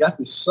this, and they got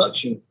this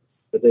suction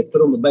that they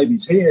put on the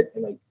baby's head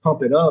and they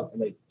pump it up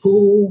and they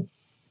pull,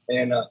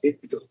 and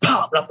it goes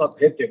pop right up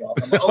the head came off.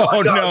 I'm like,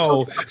 oh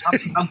no!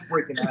 I'm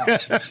freaking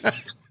out.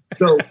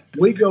 So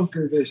we go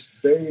through this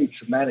very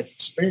traumatic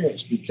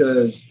experience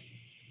because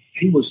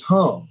he was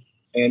hung,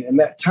 and in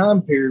that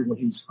time period when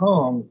he's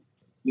hung,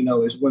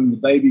 is when the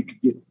baby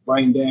could get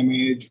brain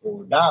damage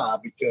or die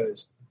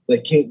because they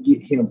can't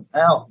get him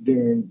out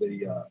during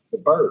the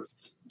birth.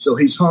 So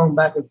he's hung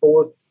back and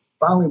forth.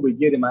 Finally, we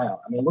get him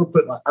out.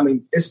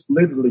 It's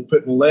literally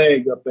putting a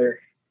leg up there,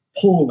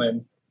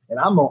 pulling, and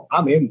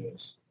I'm in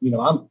this.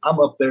 I'm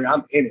up there,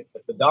 I'm in it.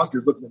 But the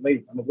doctor's looking at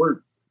me.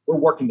 We're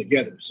working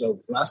together.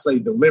 So when I say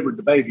delivered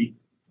the baby,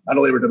 I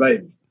delivered the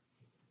baby.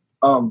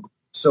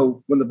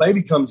 So when the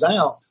baby comes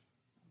out,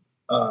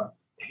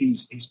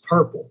 he's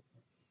purple,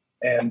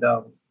 and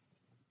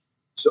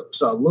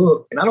so I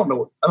look, and I don't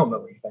know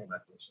anything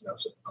about this,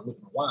 So I look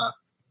at my wife.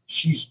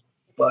 She's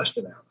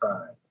busting out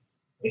crying,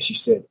 and she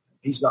said,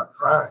 "He's not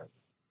crying."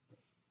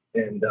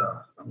 And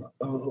I'm like,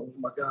 "Oh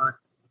my God!"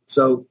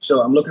 So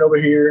I'm looking over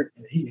here,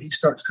 and he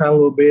starts crying a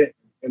little bit,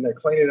 and they're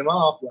cleaning him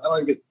off. Well, I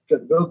don't get the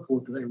drug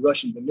court because they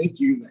rush him to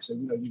NICU, and they said,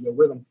 "You go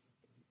with him."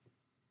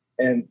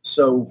 And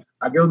so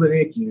I go to the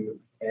NICU,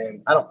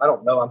 and I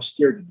don't know. I'm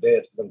scared to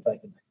death because I'm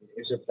thinking,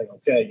 is everything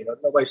okay?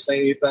 Nobody's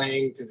saying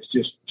anything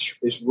because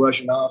it's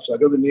rushing off. So I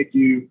go to the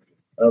NICU.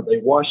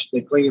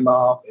 They clean him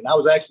off, and I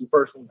was actually the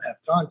first one to have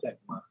contact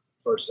with my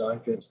first son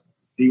because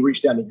he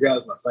reached out and he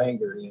grabs my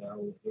finger,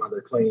 while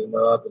they're cleaning him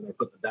up and they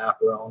put the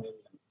diaper on him.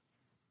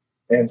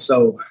 And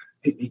so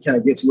he kind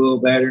of gets a little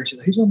better. He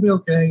said, "He's going to be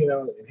okay,"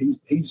 and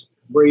he's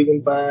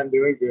breathing fine,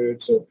 doing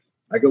good. So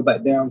I go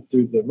back down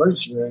to the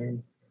emergency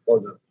room or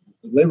the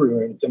delivery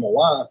room to my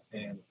wife,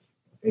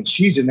 and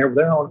she's in there.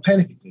 They're on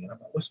panic again. I'm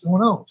like, "What's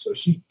going on?" So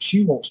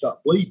she won't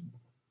stop bleeding,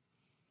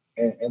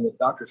 and the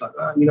doctor's like,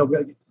 "We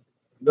gotta get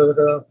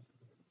da-da-da."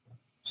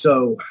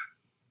 So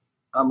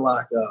I'm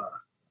like,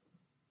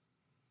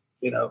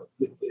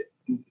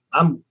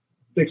 I'm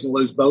fixing to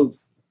lose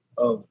both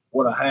of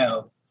what I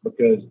have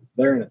because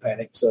they're in a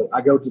panic. So I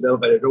go to the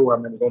elevator door. I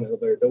remember going to the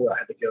elevator door. I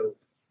had to go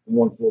from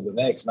one floor to the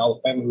next, and all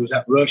the family was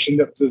out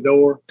rushing up to the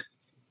door.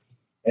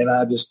 And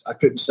I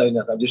couldn't say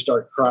nothing. I just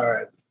started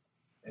crying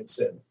and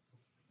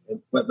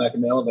went back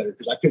in the elevator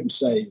because I couldn't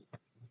say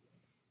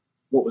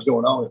what was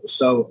going on. It was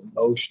so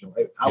emotional.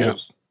 I'm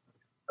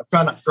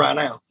trying not to cry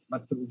now. I'm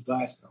not putting these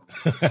glasses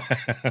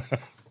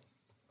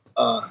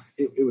on.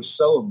 It was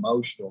so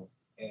emotional.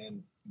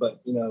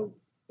 But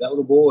that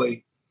little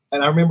boy,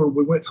 and I remember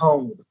we went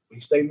home. He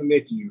stayed in the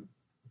NICU.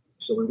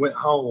 So we went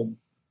home,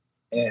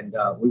 and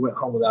we went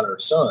home without our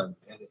son.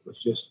 And it was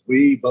just,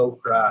 we both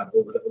cried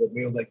over that little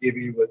meal they give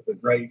you with the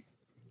great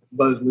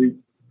Buzzley,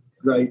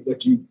 great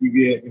that you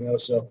get,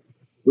 So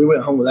we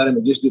went home without him.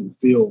 It just didn't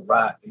feel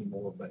right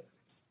anymore. But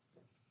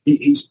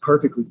he's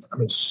perfectly,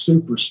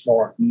 super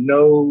smart.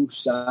 No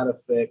side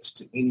effects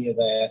to any of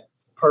that.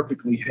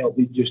 Perfectly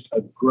healthy. Just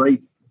a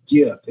great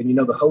gift. And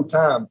the whole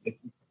time,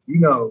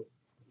 when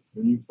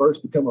you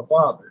first become a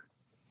father,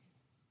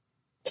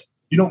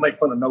 you don't make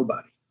fun of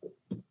nobody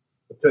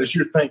because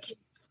you're thinking,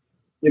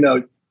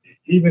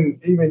 even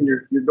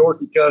your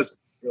dorky cousin,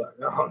 you're like,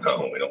 no,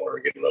 we don't want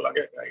to get to look like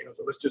that guy,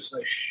 So let's just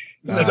say,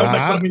 don't make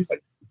fun of me.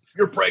 Like,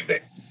 you're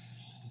pregnant,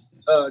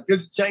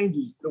 because it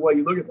changes the way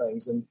you look at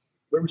things. And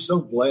we were so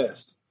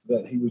blessed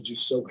that he was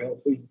just so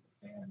healthy,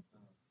 and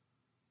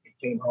he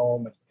came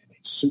home and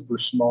he's super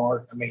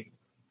smart.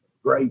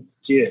 Great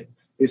kid.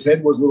 His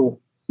head was a little,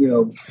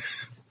 because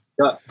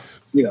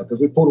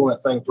we pulled on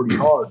that thing pretty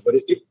hard, but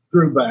it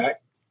grew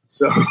back.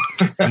 So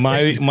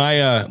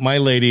my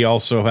lady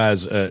also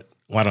has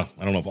I don't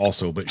know if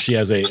also, but she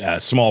has a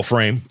small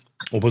frame.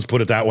 Let's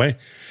put it that way.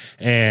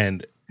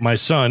 And my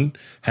son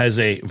has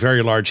a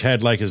very large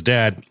head like his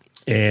dad.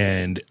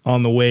 And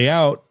on the way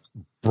out,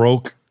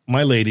 broke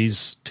my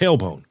lady's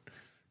tailbone,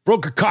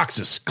 broke her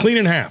coccyx clean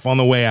in half on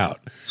the way out.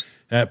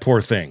 That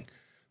poor thing.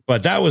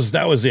 But that was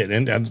it.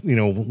 And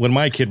when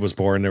my kid was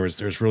born,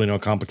 there's really no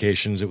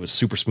complications. It was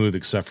super smooth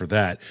except for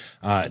that.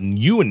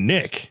 You and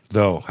Nick,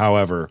 though,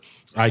 however,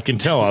 I can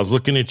tell. I was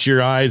looking at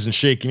your eyes and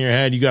shaking your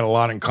head. You got a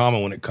lot in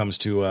common when it comes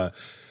to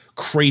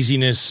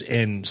craziness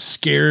and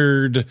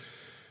scared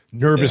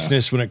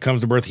nervousness when it comes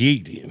to birth.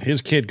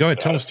 His kid. Go ahead,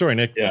 tell him the story,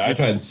 Nick. Yeah, I've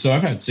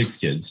had 6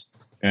 kids,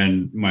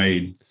 and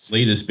my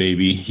latest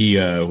baby, he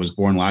was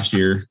born last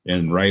year,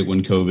 and right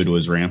when COVID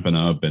was ramping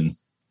up, and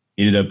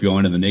he ended up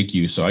going to the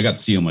NICU. So I got to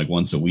see him like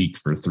once a week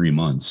for 3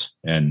 months,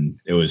 and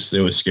it was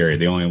scary.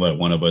 They only let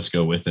one of us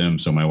go with him,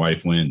 so my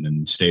wife went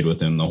and stayed with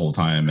him the whole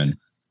time, and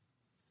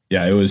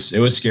yeah, it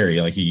was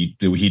scary. Like he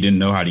didn't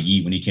know how to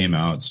eat when he came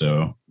out.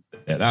 So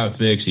that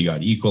fixed. He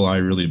got E.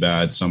 coli really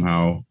bad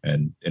somehow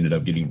and ended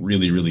up getting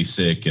really, really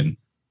sick. And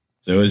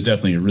so it was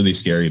definitely really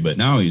scary. But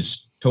now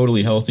he's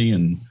totally healthy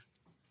and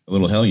a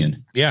little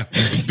hellion. Yeah,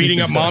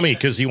 beating up mommy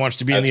because he wants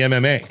to be in the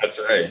MMA. That's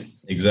right.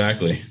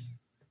 Exactly.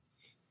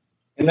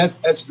 And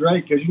that's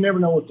great because you never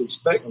know what to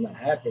expect when that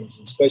happens,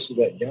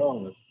 especially that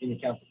young with any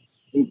type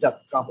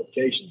of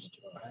complications that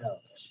you're going to have.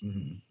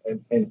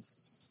 Mm-hmm.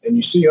 And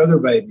you see other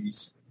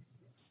babies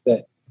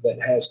that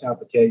has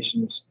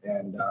complications,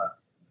 and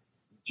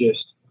you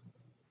just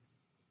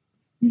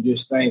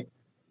think,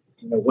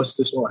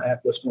 what's going to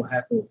happen? What's going to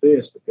happen with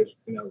this? Because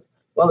a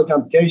lot of the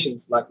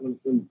complications, like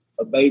when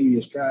a baby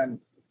is trying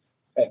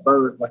at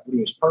birth, like when he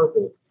was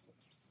purple,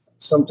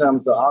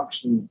 sometimes the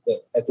oxygen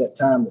that at that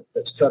time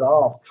that's cut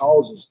off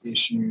causes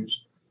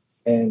issues,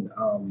 and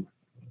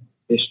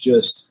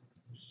it's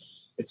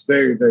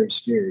very, very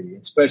scary,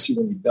 especially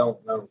when you don't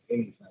know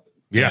anything.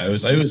 Yeah,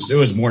 it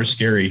was more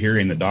scary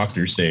hearing the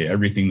doctors say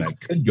everything that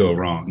could go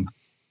wrong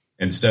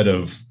instead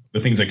of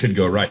the things that could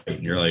go right.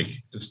 And you're like,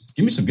 just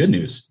give me some good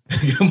news.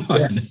 Come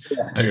on.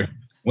 Yeah.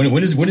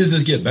 When does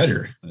this get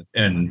better?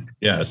 And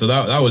yeah, so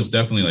that was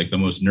definitely like the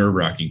most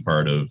nerve-wracking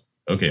part of,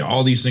 okay,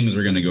 all these things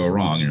are going to go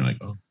wrong. And you're like,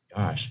 oh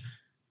gosh.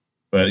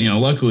 But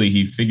luckily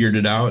he figured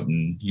it out,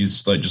 and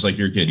he's like, just like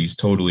your kid, he's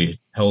totally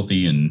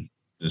healthy and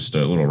just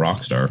a little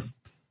rock star.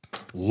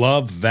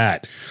 Love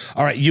that.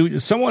 All right.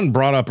 Someone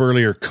brought up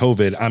earlier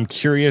COVID. I'm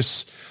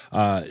curious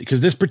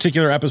because this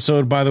particular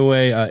episode, by the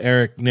way,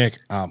 Eric, Nick,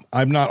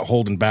 I'm not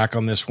holding back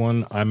on this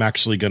one. I'm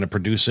actually going to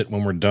produce it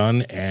when we're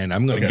done, and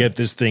I'm going to get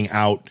this thing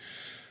out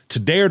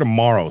today or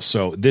tomorrow.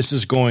 So this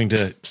is going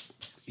to,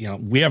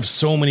 we have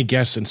so many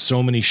guests and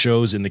so many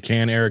shows in the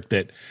can, Eric,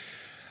 that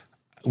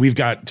we've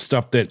got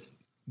stuff that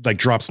like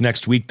drops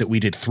next week that we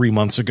did 3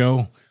 months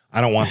ago. I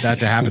don't want that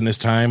to happen this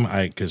time.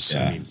 I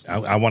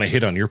want to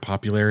hit on your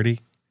popularity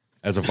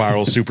as a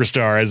viral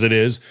superstar as it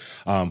is.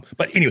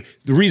 But anyway,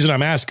 the reason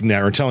I'm asking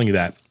that or telling you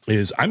that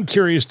is I'm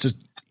curious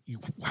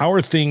how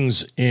are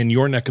things in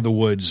your neck of the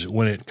woods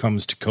when it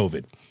comes to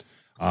COVID?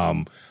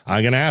 I'm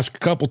going to ask a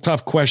couple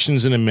tough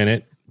questions in a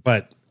minute,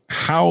 but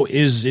how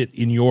is it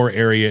in your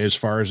area as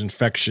far as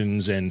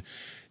infections and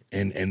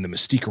the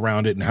mystique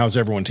around it, and how's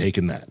everyone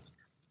taking that?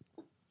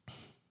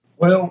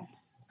 Well,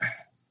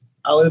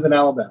 I live in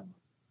Alabama.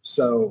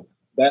 So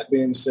that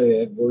being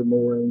said, we're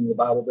more in the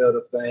Bible Belt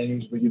of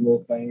things. We get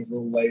little things a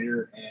little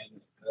later, and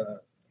the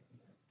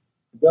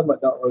government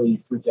don't really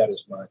freak out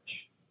as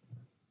much,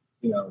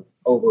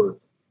 over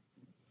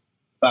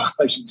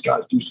violations of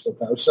Constitution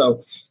sometimes.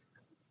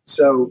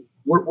 So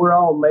we're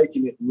all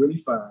making it really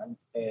fine,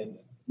 and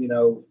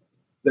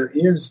there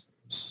is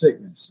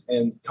sickness,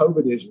 and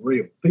COVID is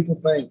real. People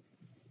think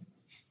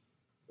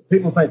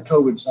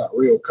COVID's not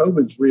real.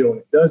 COVID's real,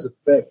 and it does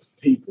affect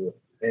people,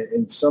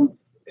 and some.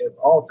 Of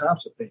all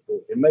types of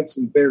people, it makes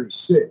them very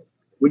sick.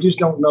 We just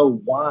don't know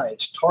why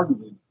it's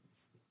targeted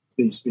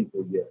these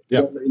people yet.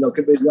 Yep. It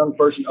could be a young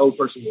person, old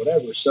person,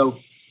 whatever. So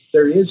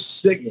there is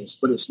sickness,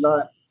 but it's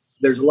not.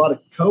 There's a lot of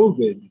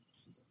COVID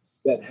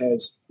that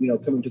has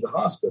come into the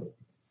hospital.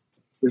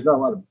 There's not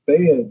a lot of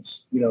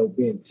beds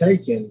being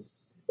taken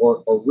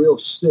or real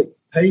sick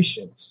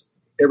patients,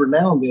 every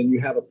now and then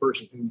you have a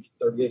person who's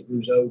 38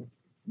 years old,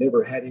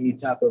 never had any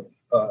type of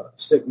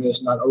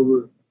sickness, not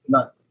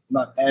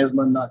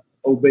asthma, not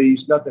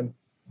obese, nothing,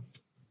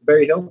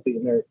 very healthy,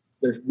 and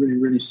they're really,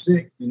 really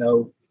sick,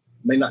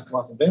 may not come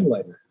off a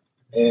ventilator.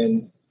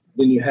 And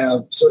then you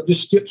have, so it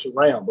just skips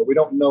around, but we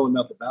don't know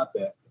enough about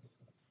that.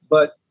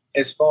 But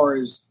as far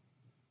as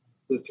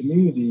the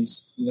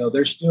communities,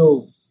 they're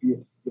still,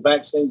 the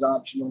vaccine's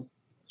optional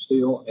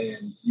still,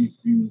 and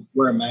you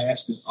wear a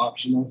mask is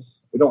optional.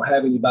 We don't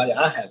have anybody,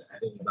 I haven't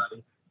had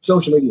anybody.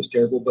 Social media is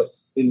terrible, but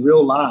in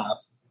real life,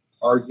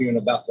 arguing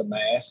about the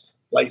mask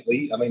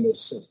lately,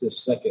 since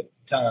this second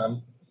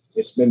time,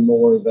 it's been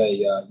more of a,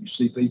 you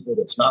see people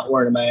that's not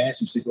wearing a mask,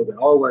 you see people that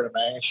are wearing a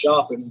mask,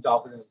 shopping and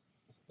talking,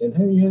 and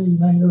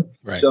hey,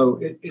 right. So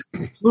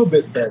it's a little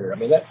bit better.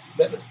 That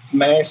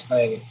mask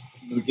thing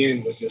in the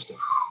beginning was it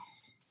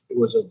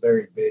was a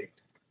very big,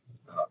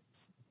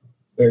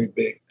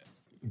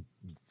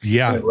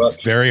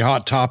 interruption. Very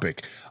hot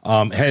topic.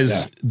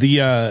 Has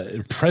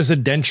the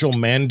presidential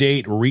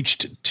mandate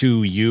reached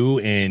to you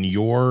in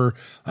your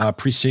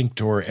precinct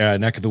or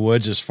neck of the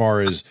woods as far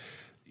as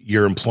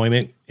your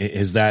employment?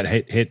 Has that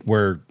hit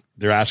where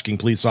they're asking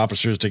police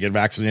officers to get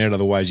vaccinated,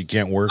 otherwise you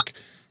can't work?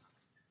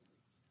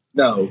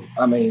 No,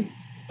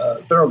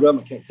 federal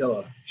government can't tell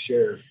a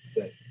sheriff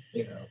that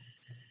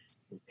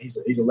he's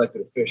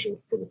elected official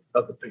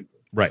of the people,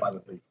 right, by the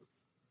people.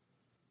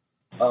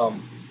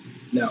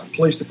 Now,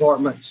 police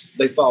departments,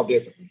 they fall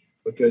differently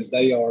because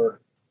they are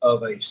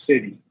of a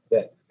city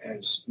that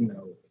has,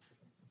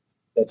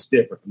 that's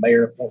different. The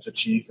mayor appoints a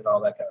chief and all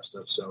that kind of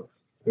stuff. So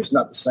it's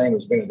not the same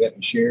as being a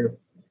deputy sheriff,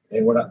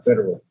 and we're not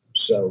federal.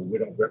 So we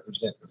don't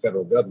represent the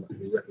federal government.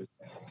 We represent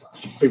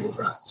people's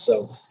rights.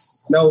 So,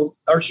 no,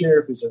 our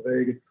sheriff is a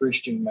very good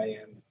Christian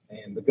man,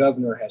 and the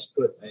governor has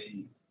put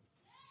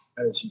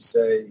how does she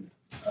say,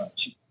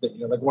 they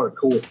want to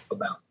court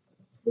about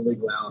the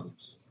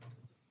legalities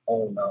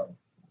on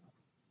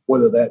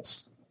whether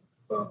that's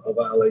a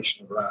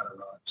violation of right or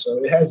not.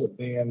 So it hasn't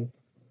been.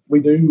 We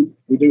do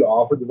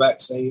offer the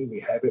vaccine. We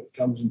have it.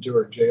 Comes into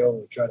our jail.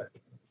 We try to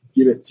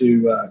give it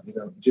to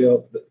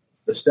jail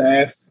the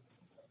staff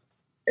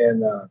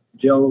and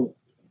jail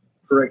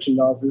correction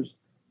officers,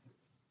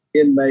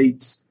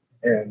 inmates,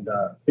 and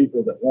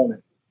people that want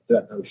it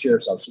to those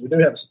sheriff's offices. We do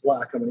have a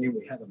supply coming in.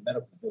 We have a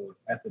medical board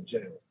at the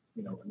jail,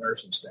 a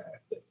nursing staff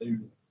that do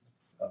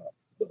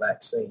the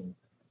vaccine,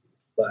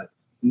 but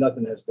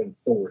nothing has been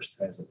forced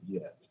as of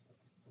yet.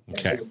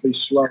 Okay. It would be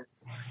slow.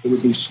 It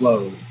would be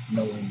slow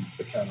knowing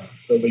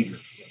the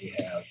leaders that we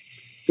have,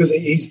 because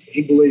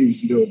he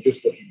believes in doing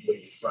just what he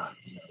believes is right.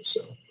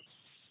 So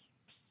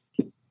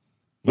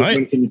right.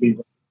 When can you be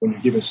when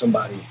you're giving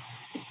somebody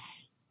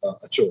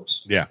a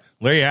choice? Yeah,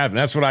 there you have it.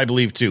 That's what I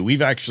believe too.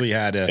 We've actually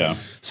had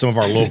some of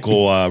our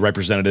local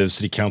representatives,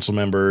 city council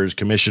members,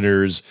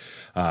 commissioners.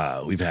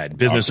 We've had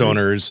business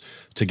owners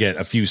to get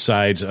a few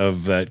sides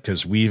of that,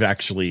 because we've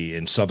actually,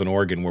 in Southern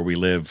Oregon where we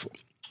live,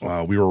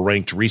 we were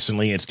ranked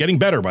recently. It's getting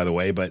better, by the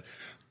way, but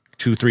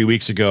 2-3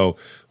 weeks ago,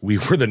 we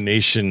were the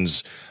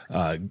nation's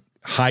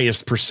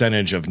highest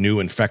percentage of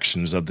new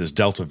infections of this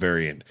Delta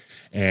variant.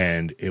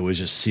 And it was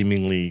just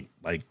seemingly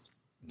like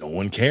no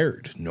one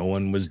cared. No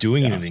one was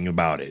doing anything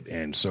about it.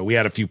 And so we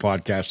had a few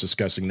podcasts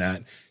discussing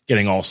that,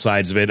 getting all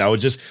sides of it. I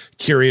was just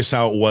curious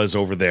how it was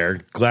over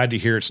there. Glad to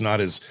hear it's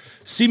not as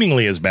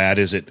seemingly as bad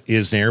as it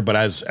is there. But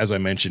as I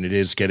mentioned, it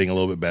is getting a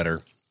little bit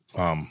better.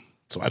 So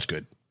that's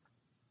good.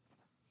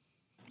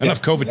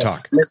 Enough COVID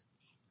talk.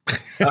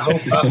 I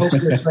hope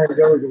this thing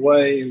goes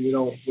away and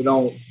we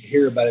don't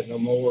hear about it no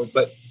more.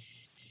 But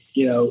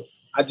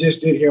I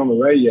just did hear on the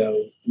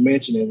radio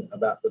mentioning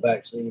about the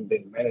vaccine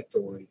being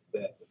mandatory,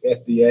 that the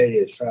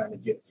FDA is trying to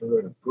get through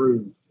and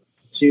approve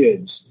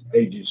kids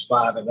ages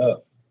 5 and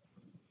up.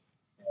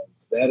 And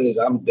that is,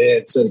 I'm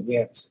dead set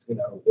against.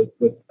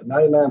 With a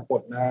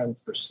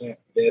 99.9%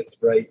 death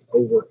rate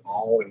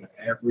overall in the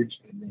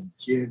average, and then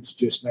kids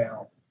just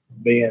now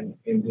being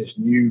in this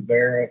new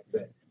variant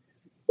that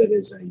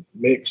is a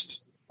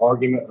mixed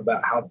argument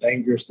about how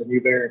dangerous the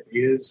new variant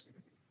is,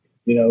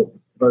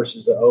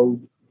 versus the old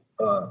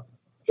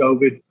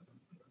COVID.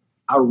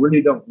 I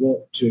really don't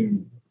want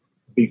to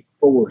be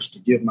forced to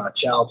give my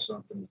child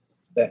something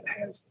that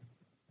has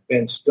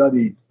been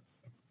studied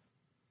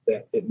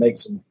that it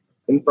makes them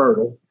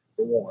infertile,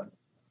 for one.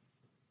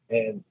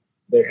 And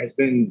there's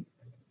been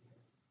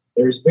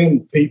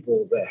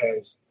people that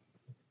has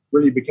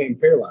really became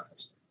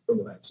paralyzed from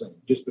the vaccine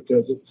just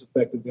because it's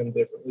affected them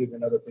differently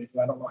than other people.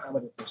 I don't know how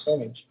many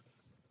percentage,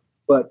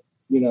 but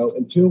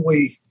until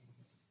we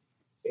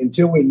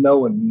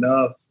know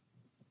enough,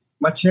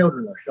 my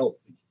children are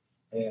healthy,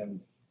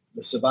 and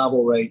the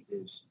survival rate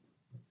is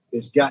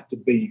got to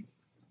be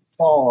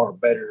far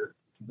better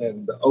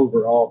than the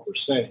overall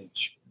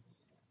percentage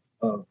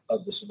of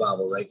the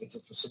survival rate. If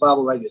the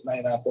survival rate is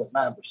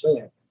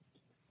 99.9%,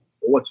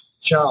 what's the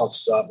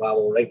child's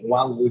survival rate?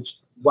 Why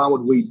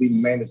would we be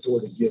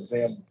mandatory to give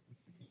them,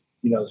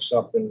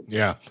 something?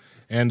 Yeah.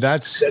 And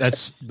that's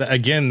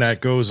again,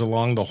 that goes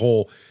along the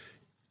whole,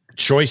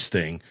 choice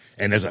thing.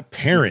 And as a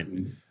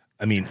parent,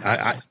 I mean,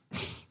 I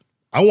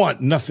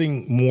want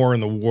nothing more in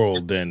the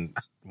world than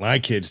my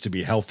kids to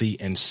be healthy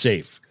and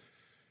safe.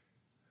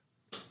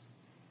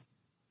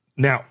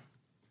 Now,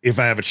 if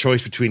I have a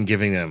choice between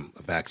giving them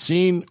a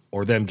vaccine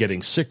or them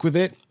getting sick with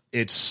it,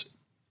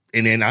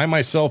 and I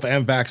myself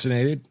am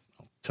vaccinated.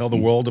 I'll tell the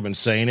world I've been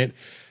saying it.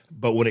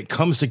 But when it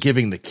comes to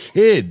giving the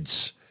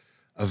kids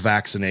a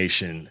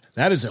vaccination,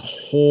 that is a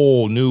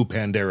whole new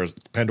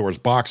Pandora's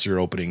box you're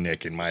opening,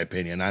 Nick, in my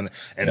opinion. I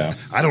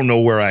don't know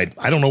where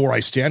I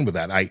stand with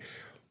that. I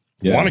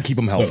want to keep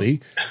them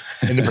healthy,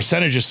 and the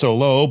percentage is so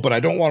low, but I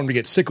don't want them to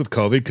get sick with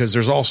COVID, because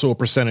there's also a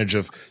percentage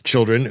of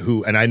children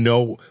who, and I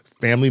know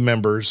family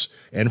members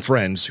and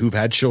friends who've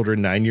had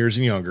children 9 years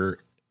and younger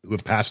who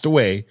have passed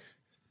away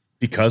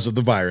because of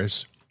the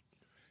virus.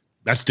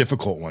 That's a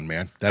difficult one,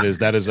 man. That is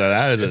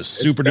a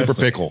super duper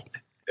pickle.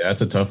 Yeah,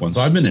 that's a tough one.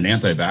 So I've been an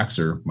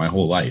anti-vaxxer my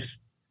whole life,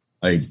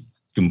 like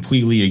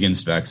completely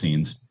against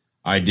vaccines.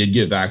 I did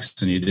get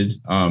vaccinated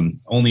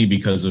only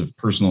because of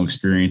personal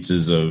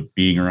experiences of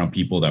being around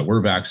people that were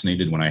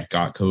vaccinated when I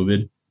got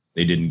COVID.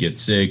 They didn't get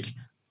sick,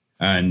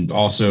 and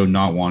also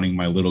not wanting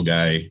my little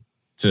guy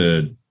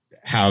to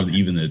have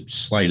even the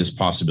slightest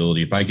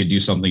possibility. If I could do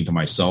something to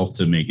myself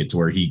to make it to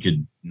where he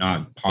could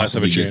not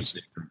possibly get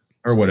sick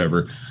or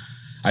whatever,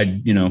 I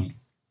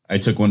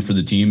took one for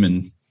the team,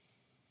 and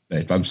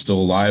if I'm still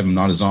alive, I'm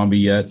not a zombie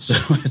yet. So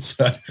it's,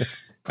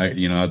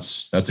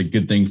 that's a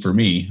good thing for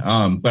me.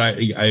 But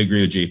I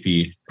agree with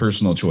JP,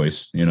 personal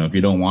choice. If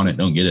you don't want it,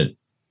 don't get it.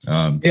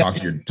 Talk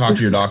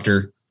to your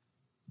doctor.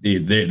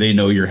 They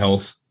know your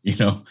health.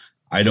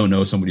 I don't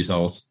know somebody's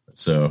health.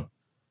 So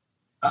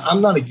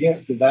I'm not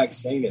against the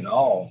vaccine at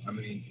all. I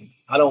mean,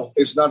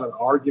 it's not an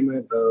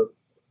argument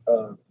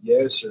of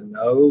yes or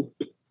no.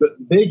 The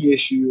big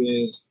issue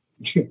is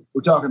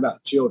we're talking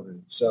about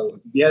children. So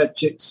if you had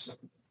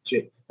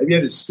if you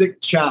had a sick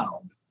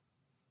child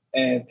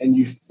and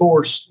you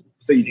force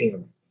feed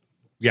him,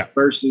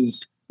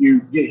 versus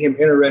you get him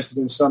interested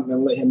in something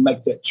and let him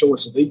make that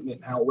choice of eating it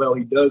and how well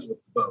he does with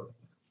both.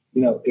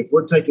 If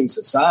we're taking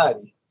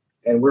society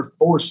and we're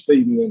force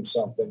feeding them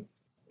something,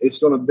 it's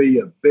going to be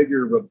a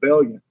bigger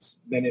rebellion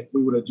than if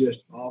we would have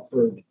just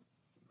offered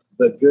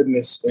the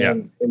goodness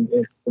in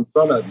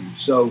front of you.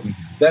 So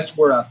that's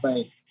where I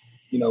think,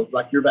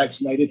 like you're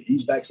vaccinated,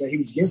 he's vaccinated, he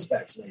was against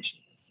vaccination.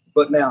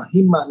 But now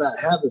he might not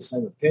have the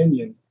same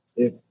opinion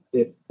if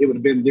it would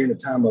have been during the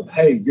time of,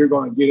 hey, you're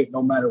going to get it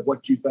no matter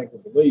what you think or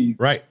believe.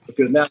 Right.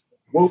 Because now,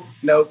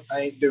 no, I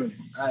ain't doing it.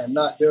 I am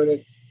not doing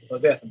it for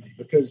death of me,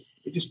 because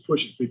it just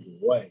pushes people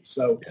away.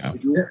 So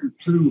if you want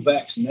true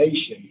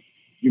vaccination,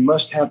 you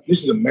must have,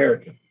 this is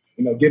America,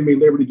 give me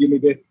liberty, give me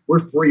death. We're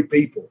free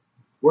people.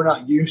 We're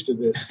not used to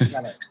this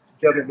kind of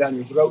shoving it down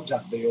your throat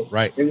type deal.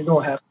 Right. And you're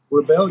going to have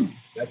rebellion.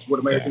 That's what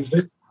Americans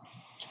do.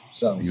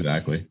 So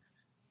exactly.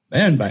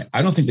 And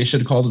I don't think they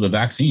should have called it a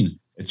vaccine.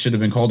 It should have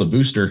been called a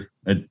booster.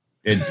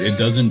 It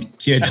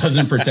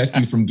doesn't protect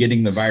you from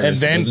getting the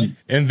virus.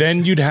 And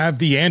then you'd have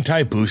the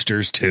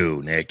anti-boosters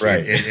too, Nick.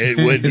 Right.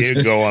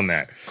 It'd go on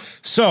that.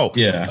 So,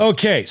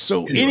 okay.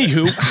 So anyway.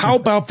 Anywho, how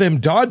about them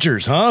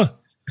Dodgers, huh?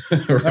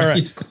 Right. All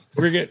right.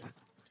 We're good.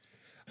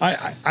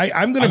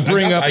 I'm going to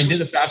bring up. I did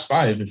a fast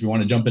five. If you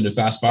want to jump into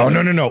fast five. Oh,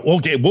 no. We'll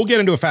get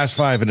into a fast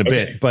five in a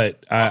bit,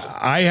 but awesome.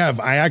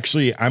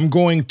 I'm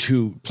going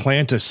to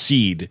plant a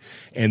seed,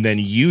 and then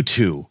you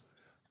two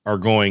are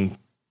going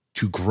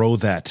to grow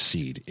that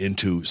seed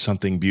into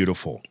something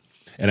beautiful.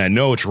 And I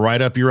know it's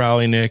right up your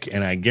alley, Nick,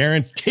 and I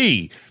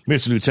guarantee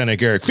Mr. Lieutenant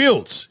Garrick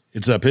Fields,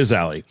 it's up his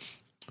alley.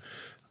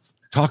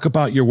 Talk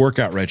about your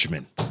workout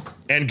regimen.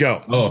 And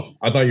go. Oh,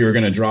 I thought you were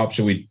going to drop.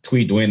 Should we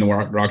tweet Dwayne the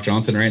Rock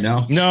Johnson right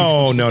now?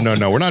 No.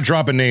 We're not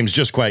dropping names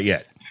just quite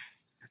yet.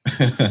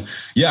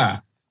 Yeah.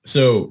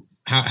 So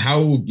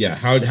how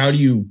do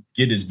you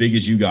get as big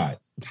as you got?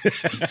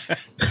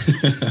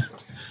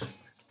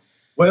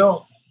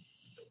 Well,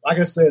 like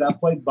I said, I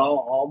played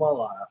ball all my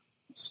life.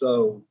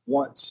 So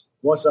once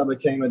I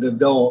became an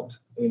adult,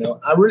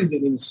 I really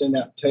didn't even send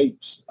out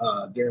tapes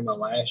during my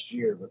last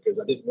year, because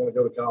I didn't want to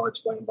go to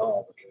college playing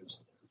ball, because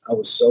I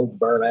was so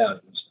burnt out.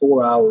 It was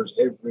 4 hours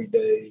every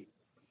day,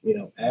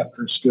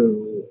 after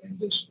school, and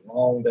just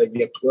long day.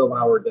 You have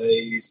 12-hour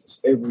days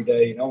every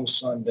day and on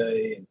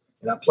Sunday.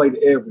 And I played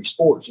every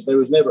sport. So there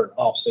was never an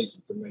off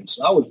season for me.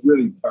 So I was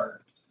really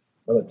burnt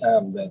by the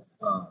time that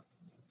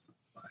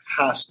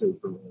high school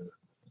career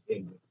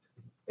ended.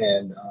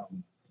 And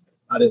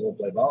I didn't want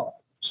to play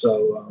ball.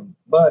 So,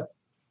 but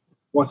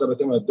once I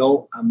became an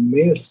adult, I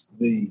missed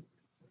the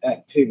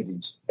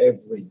activities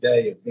every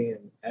day of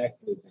being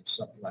active and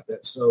something like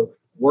that. So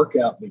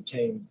workout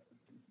became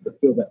to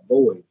fill that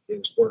void,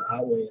 is where I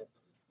went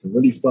to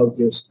really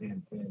focus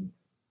and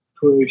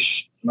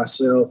push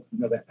myself,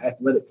 that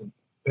athletic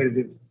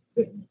competitive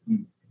that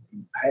you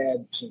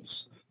had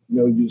since,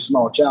 you're a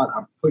small child.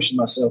 I'm pushing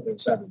myself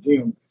inside the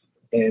gym,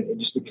 and it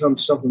just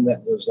becomes something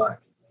that was like,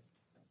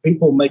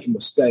 people make a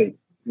mistake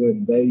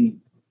when they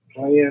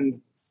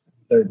plan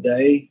their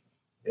day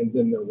and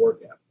then their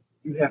workout.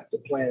 You have to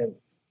plan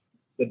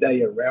the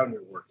day around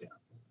your workout.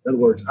 In other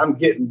words, I'm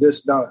getting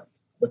this done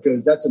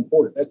because that's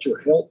important. That's your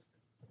health.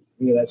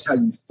 That's how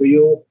you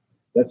feel.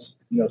 That's,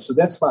 so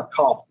that's my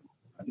coffee.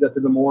 I get up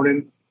in the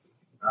morning,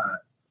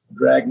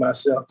 drag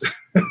myself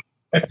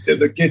to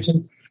the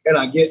kitchen, and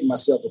I get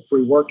myself a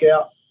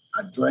pre-workout.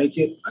 I drink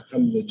it. I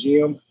come to the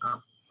gym,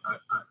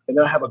 and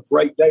then I have a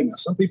great day. Now,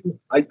 some people,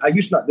 I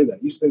used to not do that. I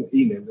used to think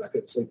evenings and I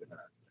couldn't sleep at night.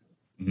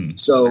 Mm-hmm.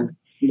 So,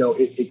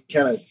 it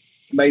kind of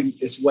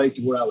made its way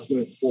to where I was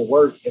doing it before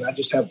work, and I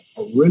just have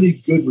a really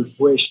good,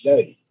 refreshed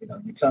day.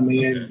 You come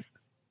in,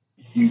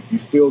 you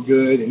feel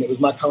good, and it was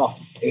my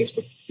coffee. And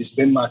it's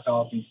been my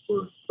coffee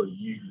for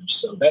years.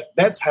 So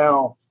that's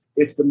how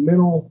it's the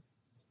mental.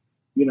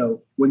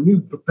 When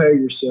you prepare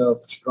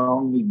yourself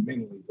strongly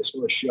mentally, it's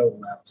going to show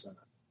on the outside.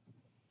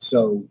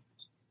 So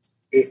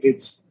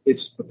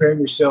it's preparing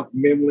yourself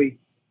mentally,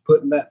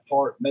 putting that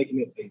part, making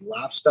it a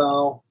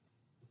lifestyle,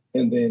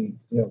 and then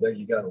there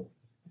you go.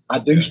 I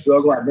do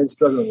struggle. I've been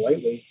struggling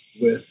lately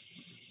with.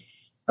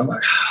 I'm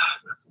like, I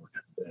have to work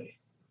out today,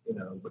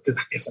 because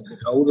I guess I'm getting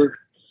older.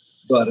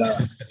 But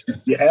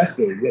you have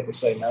to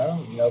say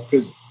no,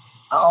 because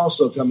I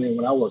also come in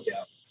when I work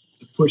out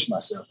to push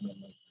myself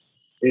mentally.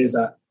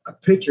 I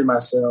picture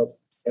myself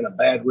in a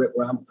bad rip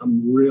where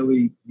I'm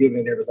really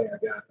giving it everything I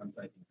got. I'm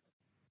thinking,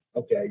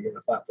 okay, you're going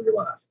to fight for your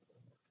life.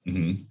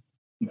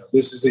 Mm-hmm.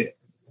 This is it.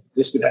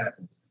 This could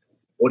happen.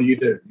 What do? You're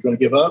going to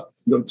give up?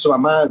 So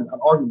I'm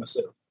arguing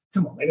myself.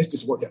 Come on, man, it's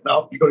just work out.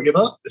 No, you're going to give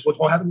up. That's what's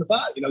going to happen in the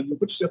fight. You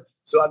put yourself.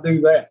 So I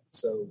do that.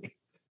 So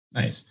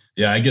nice.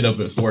 Yeah, I get up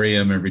at 4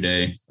 a.m. every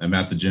day. I'm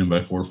at the gym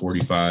by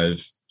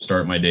 4:45.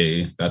 Start my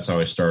day. That's how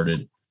I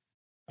started.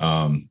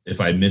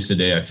 If I miss a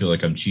day, I feel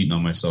like I'm cheating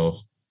on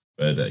myself.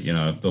 But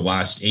the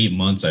last 8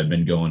 months, I've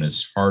been going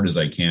as hard as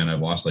I can.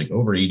 I've lost like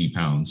over 80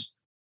 pounds.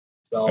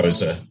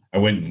 I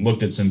went and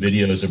looked at some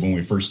videos of when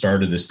we first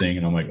started this thing,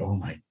 and I'm like, oh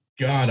my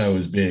God, I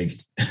was big.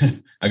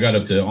 I got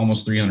up to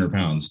almost 300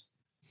 pounds.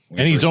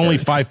 And he's only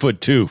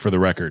 5'2" for the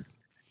record.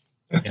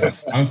 Yeah,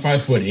 I'm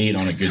 5'8"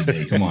 on a good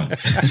day. Come on.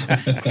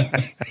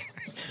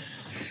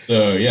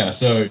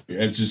 So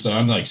it's just,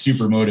 I'm like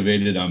super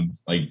motivated. I'm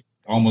like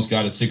almost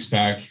got a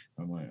 6-pack.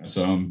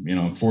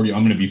 I'm 40. I'm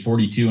going to be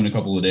 42 in a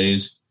couple of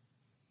days.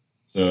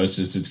 So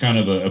it's kind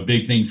of a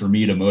big thing for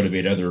me to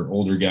motivate other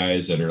older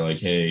guys that are like,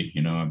 hey,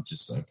 I've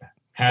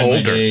had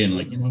my day,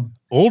 and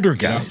older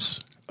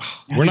guys.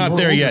 We're not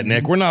there yet,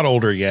 Nick. We're not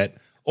older yet.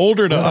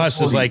 Older to us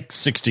 40. Is like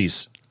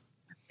 60s.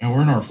 No,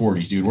 we're in our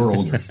 40s, dude. We're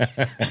older.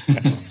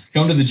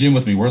 Come to the gym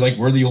with me. We're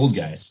the old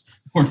guys.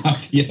 We're not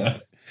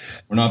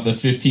the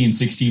 15,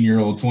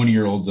 16-year-old,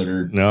 20-year-olds that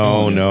are.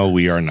 No,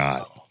 we are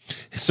not.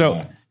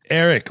 So,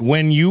 Eric,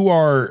 when you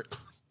are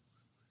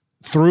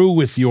through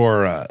with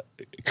your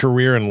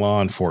career in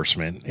law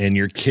enforcement and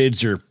your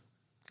kids are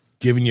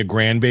giving you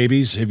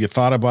grandbabies, have you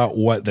thought about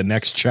what the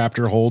next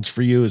chapter holds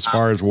for you as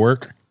far as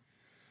work?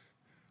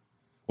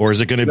 Or is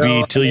it going to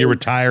be till you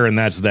retire and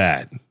that's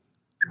that?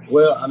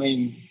 Well,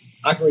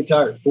 I can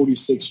retire at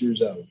 46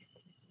 years old.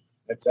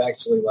 That's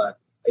actually like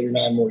 8 or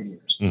 9 more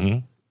years. Mm-hmm.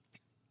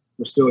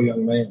 We're still a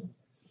young man.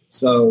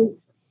 So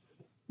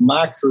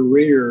my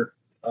career,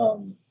 I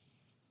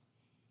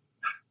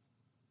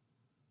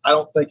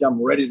don't think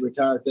I'm ready to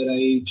retire at that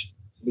age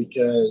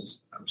because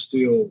I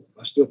still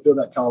feel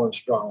that calling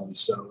strong.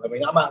 So,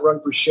 I might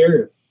run for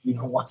sheriff,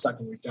 once I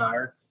can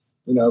retire,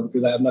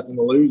 because I have nothing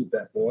to lose at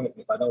that point.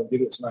 If I don't get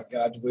it, it's not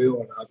God's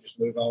will, and I'll just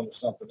move on to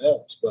something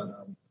else. But,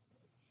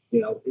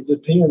 it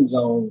depends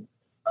on,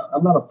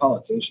 I'm not a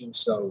politician.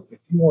 So if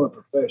you want a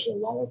professional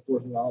law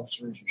enforcement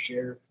officer as your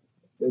sheriff,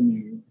 then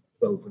you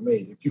vote for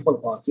me. If you want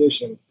a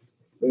politician,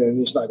 then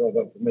it's not going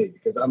to vote for me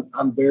because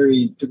I'm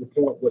very to the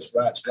point, what's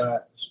right's right,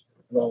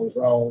 wrong is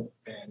wrong,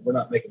 and we're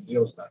not making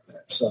deals about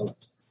that. So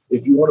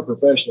if you want a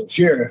professional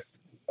sheriff,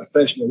 a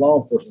professional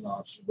law enforcement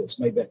officer that's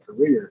made that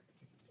career,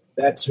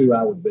 that's who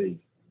I would be.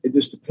 It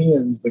just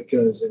depends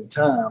because in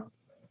time,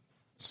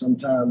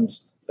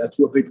 sometimes that's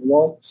what people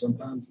want.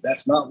 Sometimes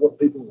that's not what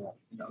people want,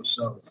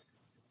 So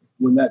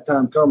when that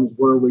time comes,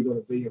 where are we going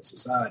to be in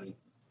society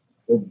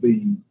will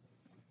be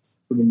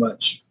pretty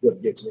much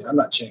what gets me. I'm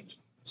not changing.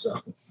 So,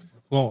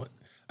 well,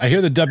 I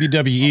hear the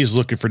WWE is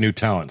looking for new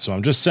talent. So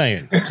I'm just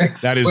saying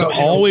that is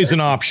always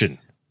an option.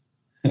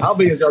 I'll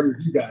be as old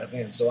as you guys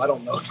then, so I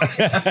don't know.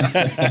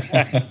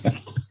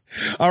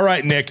 All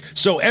right, Nick.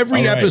 So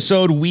every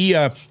episode we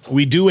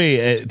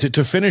do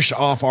to finish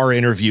off our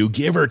interview,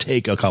 give or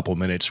take a couple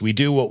minutes, we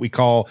do what we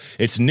call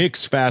it's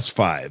Nick's Fast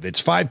Five. It's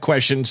 5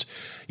 questions.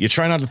 You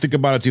try not to think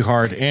about it too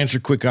hard, answer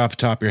quick off the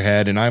top of your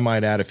head, and I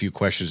might add a few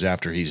questions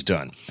after he's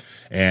done.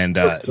 And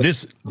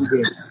this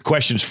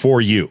question's for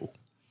you.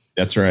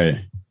 That's right.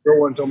 No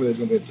one told me there's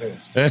going to be a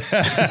test.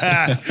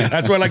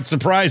 That's why I like to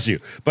surprise you.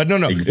 But no,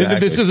 exactly.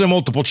 This isn't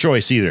multiple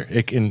choice either.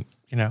 It can,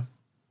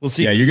 we'll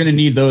see. Yeah, you're going to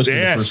need those for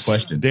the first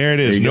question. There it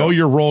is. Know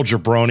your role,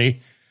 jabroni.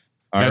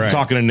 I'm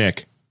talking to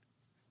Nick.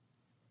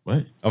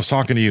 What? I was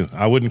talking to you.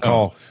 I wouldn't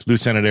call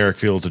Lieutenant Eric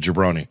Fields a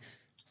jabroni.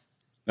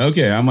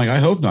 Okay, I'm like, I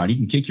hope not. He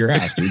can kick your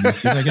ass, dude. You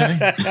see that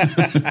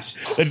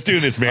guy? Let's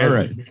do this, man. All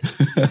right.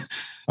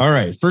 All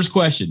right. First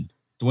question.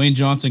 Dwayne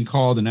Johnson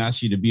called and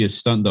asked you to be a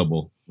stunt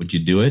double, would you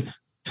do it?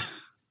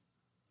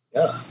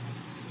 Yeah.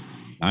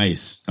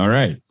 Nice. All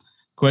right.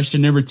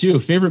 Question number 2,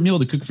 favorite meal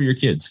to cook for your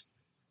kids?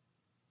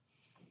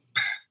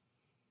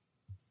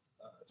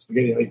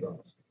 Spaghetti and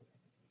meatballs.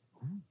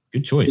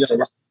 Good choice.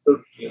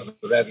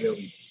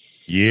 Ravioli.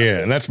 Yeah,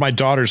 and that's my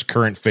daughter's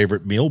current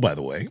favorite meal, by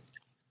the way.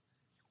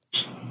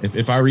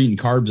 If I were eating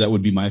carbs, that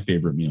would be my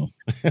favorite meal.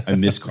 I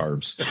miss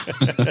carbs.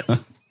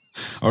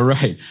 All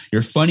right.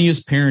 Your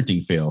funniest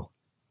parenting fail?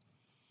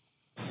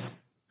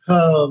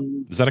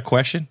 Is that a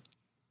question?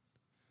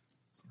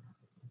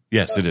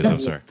 Yes, it is. I'm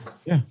sorry.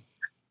 Yeah.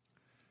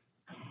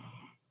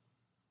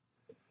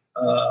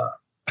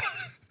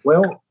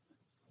 Well,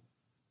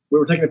 we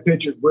were taking a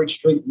picture at Bridge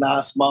Street,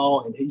 nice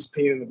mall, and he's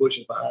peeing in the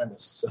bushes behind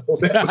us. So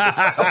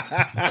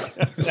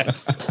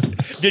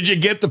Did you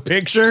get the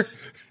picture?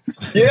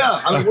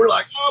 yeah, I mean, we're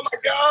like, oh my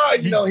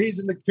God, he's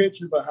in the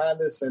picture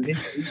behind us, and he's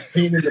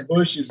peeing in the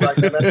bushes like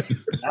that's a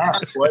nice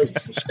place,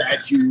 the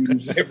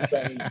statues,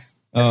 everything.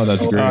 Oh,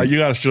 that's great. You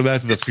got to show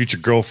that to the future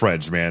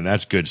girlfriends, man.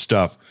 That's good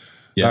stuff.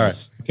 Yes. All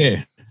right.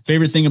 Okay.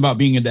 Favorite thing about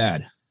being a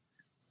dad?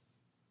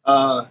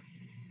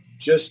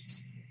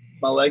 Just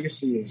my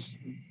legacy is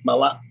my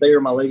life. They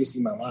are my legacy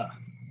in my life.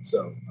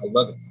 So I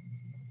love it.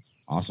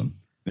 Awesome.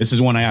 This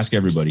is one I ask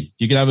everybody. If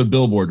you could have a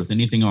billboard with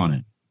anything on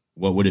it,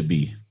 what would it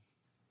be?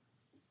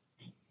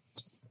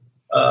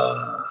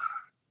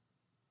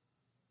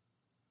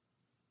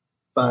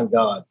 Find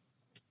God.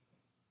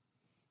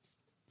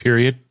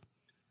 Period.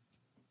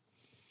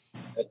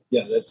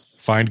 Yeah, that's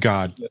find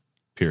God. Yeah.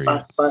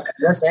 Period.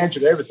 That's the answer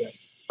to everything.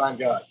 Find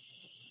God.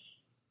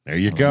 There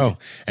you go.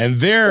 And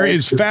there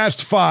is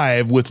Fast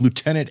Five with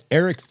Lieutenant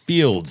Eric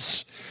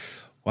Fields.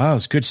 Wow,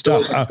 it's good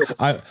stuff.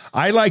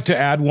 I like to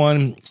add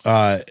one.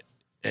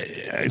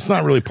 It's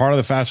not really part of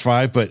the Fast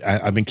Five, but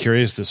I've been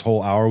curious this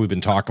whole hour we've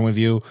been talking with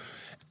you.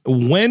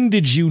 When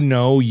did you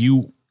know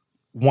you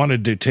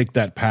wanted to take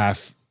that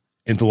path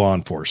into law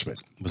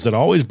enforcement? Was it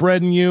always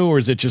bred in you, or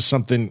is it just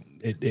something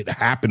it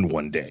happened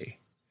one day?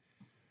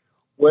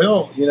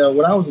 Well,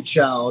 when I was a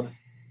child,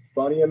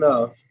 funny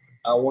enough,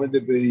 I wanted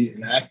to be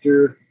an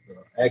actor,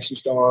 action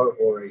star,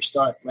 or a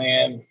stunt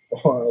man,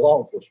 or a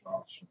law enforcement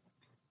officer.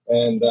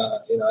 And,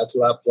 that's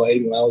what I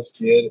played when I was a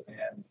kid.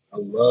 And I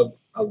loved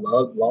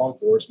law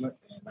enforcement.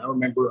 And I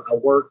remember I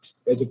worked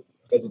as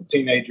a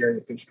teenager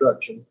in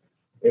construction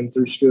and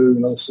through school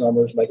in those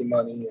summers making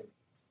money.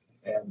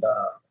 And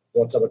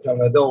once I became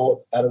an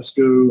adult out of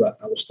school,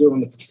 I was still in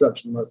the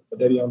construction. My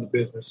daddy owned the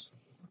business.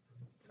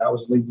 I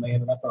was a lead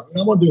man, and I thought,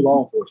 I want to do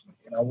law enforcement.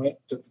 And I went,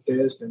 took the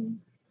test, and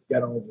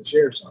got on with the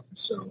sheriff's office.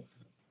 So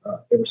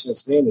ever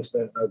since then, it's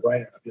been a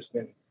no-brainer.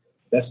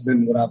 That's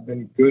been what I've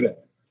been good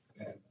at,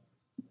 and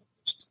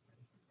just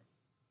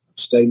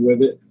stayed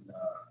with it. And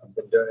I've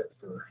been doing it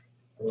for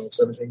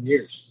 17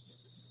 years.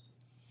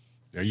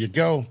 There you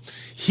go.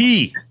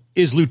 He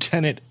is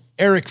Lieutenant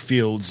Eric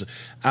Fields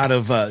out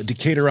of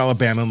Decatur,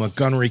 Alabama,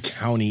 Montgomery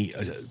County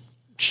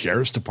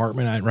Sheriff's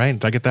Department. Right?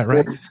 Did I get that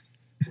right?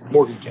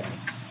 Morgan County.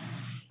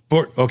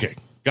 Okay,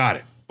 got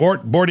it.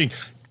 Boarding,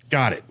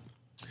 got it.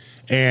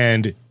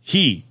 And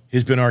he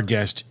has been our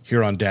guest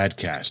here on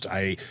Dadcast.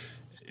 I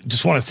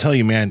just want to tell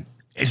you, man,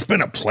 it's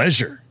been a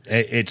pleasure.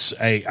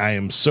 I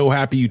am so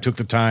happy you took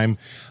the time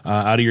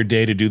out of your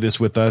day to do this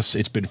with us.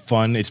 It's been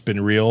fun. It's been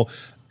real.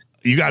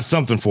 You got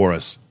something for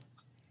us.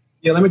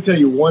 Yeah, let me tell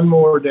you one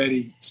more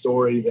daddy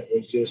story that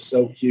was just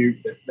so cute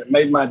that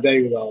made my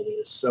day with all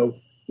this. So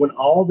when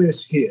all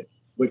this hit,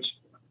 which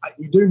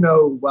you do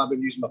know I've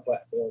been using my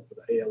platform for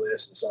the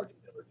ALS and Sergeant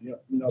Miller.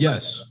 You know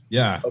yes.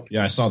 Yeah. Okay.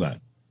 Yeah, I saw that.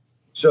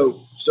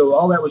 So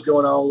all that was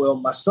going on. Well,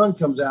 my son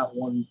comes out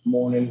one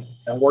morning,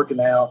 I'm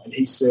working out, and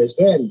he says,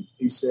 Daddy,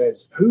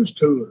 who's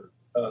cooler?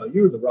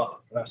 You're the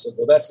Rock. And I said,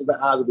 well, that's the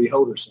eye of the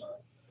beholder, son.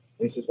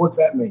 And he says, what's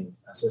that mean?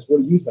 I says,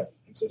 what do you think?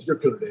 He says, you're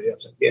cooler, Daddy. I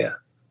said, yeah.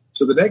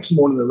 So the next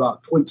morning, the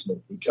Rock tweets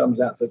me. He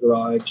comes out to the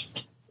garage,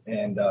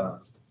 and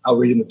I'll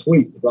read him the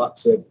tweet. The Rock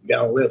said, guy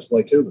on the left's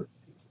way cooler.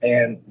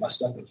 And my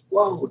son goes,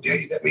 whoa,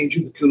 Daddy, that means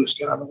you're the coolest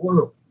guy in the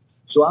world.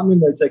 So I'm in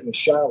there taking a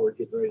shower,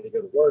 getting ready to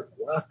go to work.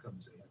 My wife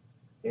comes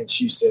in, and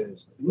she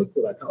says, look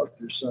what I caught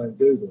your son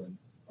Googling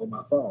on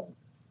my phone.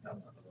 I'm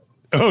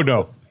like, oh,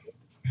 no.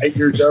 8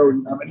 years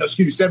old.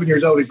 7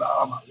 years old. He's like,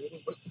 oh,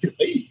 what could it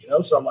be?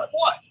 So I'm like,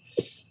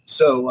 what?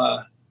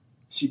 So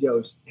she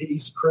goes,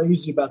 he's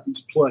crazy about these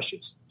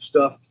plushes,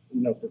 stuffed,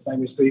 for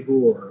famous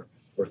people or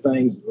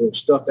things, or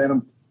stuffed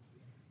animal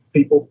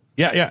people.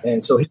 Yeah.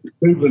 And so he's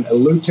Googling a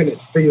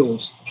Lieutenant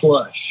Fields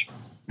plush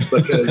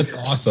because that's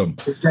awesome.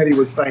 His daddy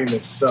was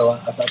famous. So I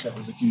thought that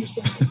was the cutest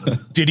thing.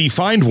 Did he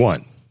find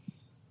one?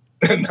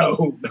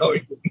 No, he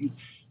didn't.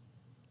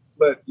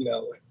 But,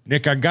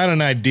 Nick, I got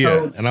an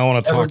idea, and I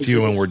want to talk to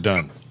you when we're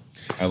done.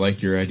 I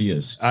like your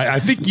ideas. I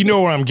think you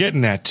know where I'm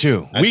getting at,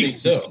 too. I think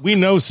so. We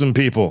know some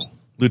people,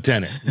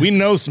 Lieutenant. We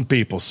know some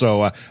people.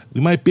 So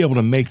we might be able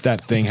to make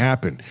that thing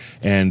happen.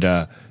 And,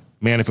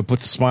 man, if it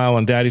puts a smile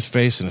on Daddy's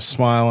face and a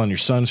smile on your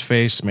son's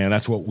face, man,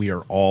 that's what we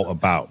are all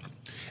about.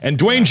 And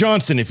Dwayne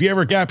Johnson, if you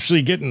ever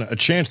actually getting a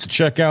chance to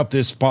check out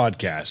this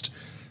podcast,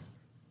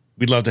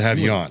 we'd love to have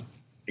you on.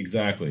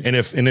 Exactly. And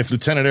if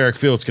Lieutenant Eric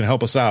Fields can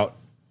help us out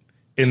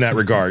in that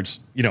regards,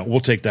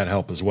 we'll take that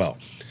help as well.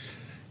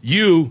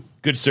 You,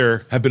 good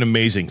sir, have been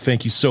amazing.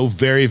 Thank you so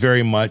very,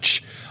 very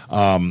much.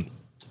 And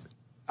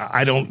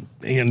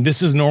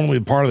this is normally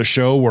the part of the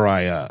show where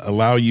I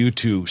allow you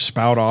to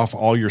spout off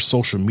all your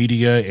social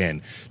media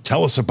and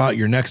tell us about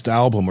your next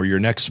album or your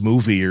next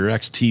movie or your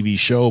next TV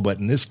show. But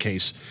in this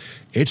case,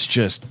 it's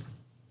just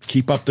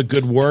keep up the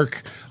good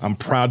work. I'm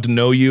proud to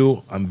know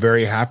you. I'm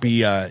very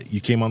happy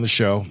you came on the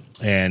show.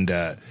 And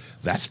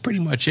that's pretty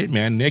much it,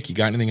 man. Nick, you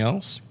got anything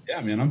else?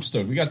 Yeah, man, I'm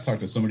stoked. We got to talk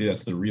to somebody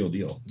that's the real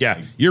deal. Yeah,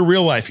 you're a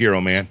real life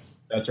hero, man.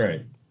 That's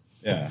right.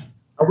 Yeah.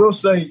 I will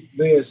say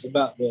this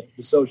about the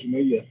social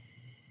media.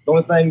 The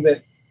only thing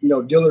that,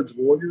 Dillard's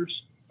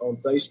Warriors on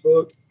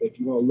Facebook, if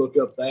you want to look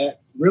up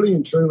that, really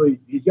and truly,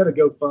 he's got a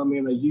GoFundMe,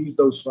 and they use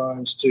those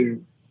funds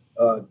to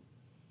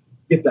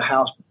get the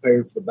house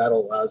prepared for the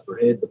Battle of Lives Per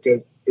Head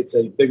because it's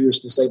a vigorous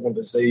disabling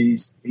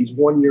disease. He's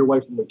 1 year away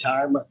from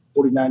retirement,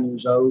 49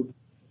 years old,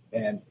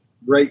 and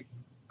great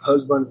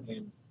husband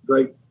and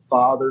great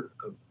father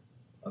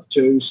of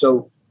two.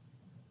 So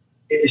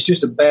it's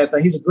just a bad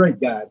thing. He's a great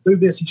guy. Through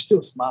this, he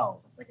still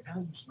smiles. I'm thinking, how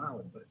are you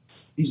smiling? But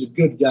he's a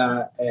good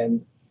guy,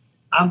 and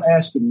I'm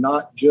asking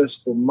not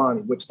just for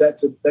money, which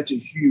that's a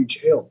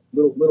huge help.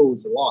 Little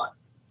is a lot,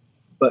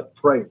 but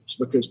prayers,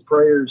 because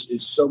prayers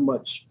is so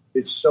much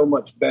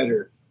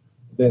better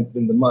than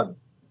the money.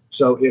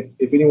 So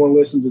if anyone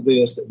listens to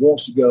this that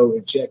wants to go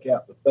and check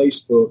out the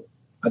Facebook,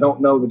 I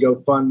don't know the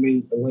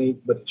GoFundMe, the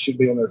link, but it should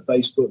be on their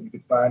Facebook. You can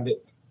find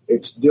it.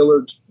 It's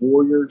Dillard's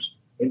Warriors,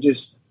 and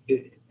just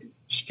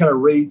kind of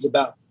reads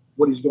about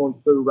what he's going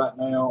through right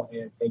now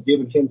and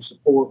giving him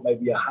support,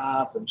 maybe a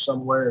high from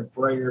somewhere in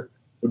prayer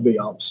would be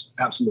awesome.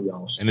 Absolutely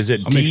awesome. And is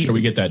it I'll make sure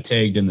we get that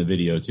tagged in the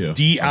video too.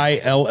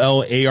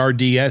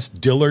 DILLARDS,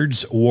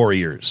 Dillard's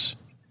Warriors.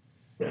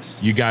 Yes.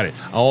 You got it.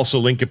 I'll also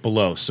link it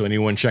below. So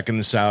anyone checking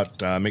this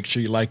out, make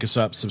sure you like us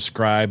up,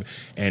 subscribe,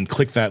 and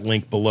click that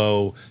link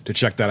below to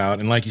check that out.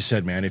 And like you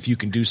said, man, if you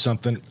can do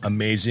something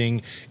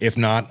amazing, if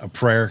not a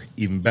prayer,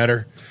 even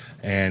better.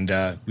 And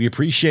we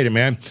appreciate it,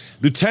 man.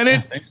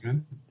 Lieutenant, thanks,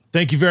 man.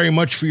 Thank you very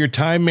much for your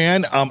time,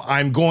 man.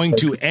 I'm going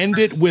to end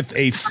it with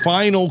a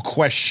final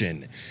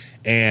question.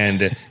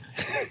 And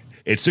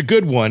it's a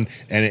good one,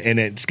 and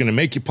it's going to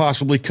make you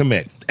possibly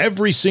commit.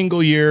 Every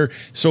single year,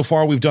 so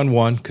far we've done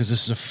one, because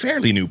this is a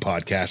fairly new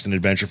podcast and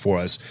adventure for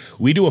us.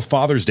 We do a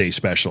Father's Day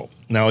special.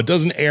 Now, it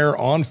doesn't air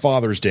on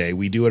Father's Day.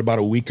 We do it about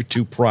a week or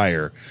two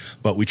prior,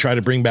 but we try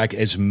to bring back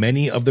as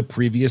many of the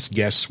previous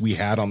guests we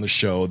had on the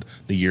show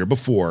the year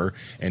before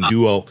and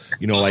do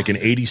like an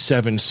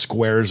 87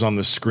 squares on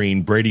the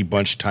screen Brady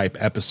Bunch type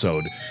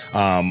episode.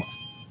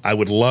 I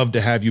would love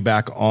to have you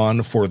back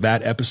on for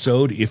that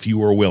episode if you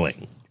were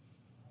willing.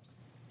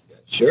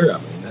 Sure. I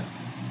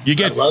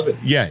love it.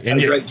 Yeah.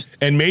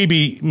 And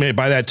maybe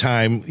by that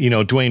time,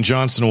 Dwayne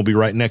Johnson will be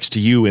right next to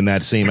you in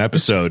that same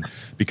episode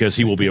because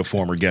he will be a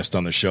former guest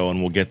on the show, and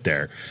we'll get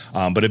there.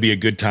 But it'd be a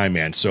good time,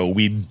 man. So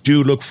we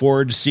do look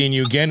forward to seeing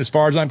you again. As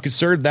far as I'm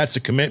concerned, that's a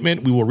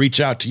commitment. We will reach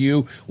out to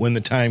you when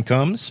the time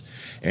comes.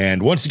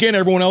 And once again,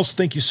 everyone else,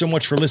 thank you so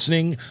much for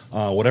listening.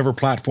 Whatever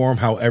platform,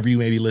 however you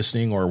may be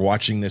listening or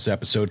watching this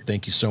episode,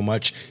 thank you so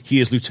much. He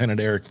is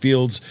Lieutenant Eric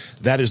Fields.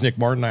 That is Nick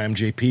Martin. I am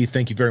JP.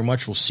 Thank you very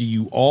much. We'll see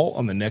you all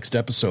on the next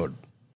episode.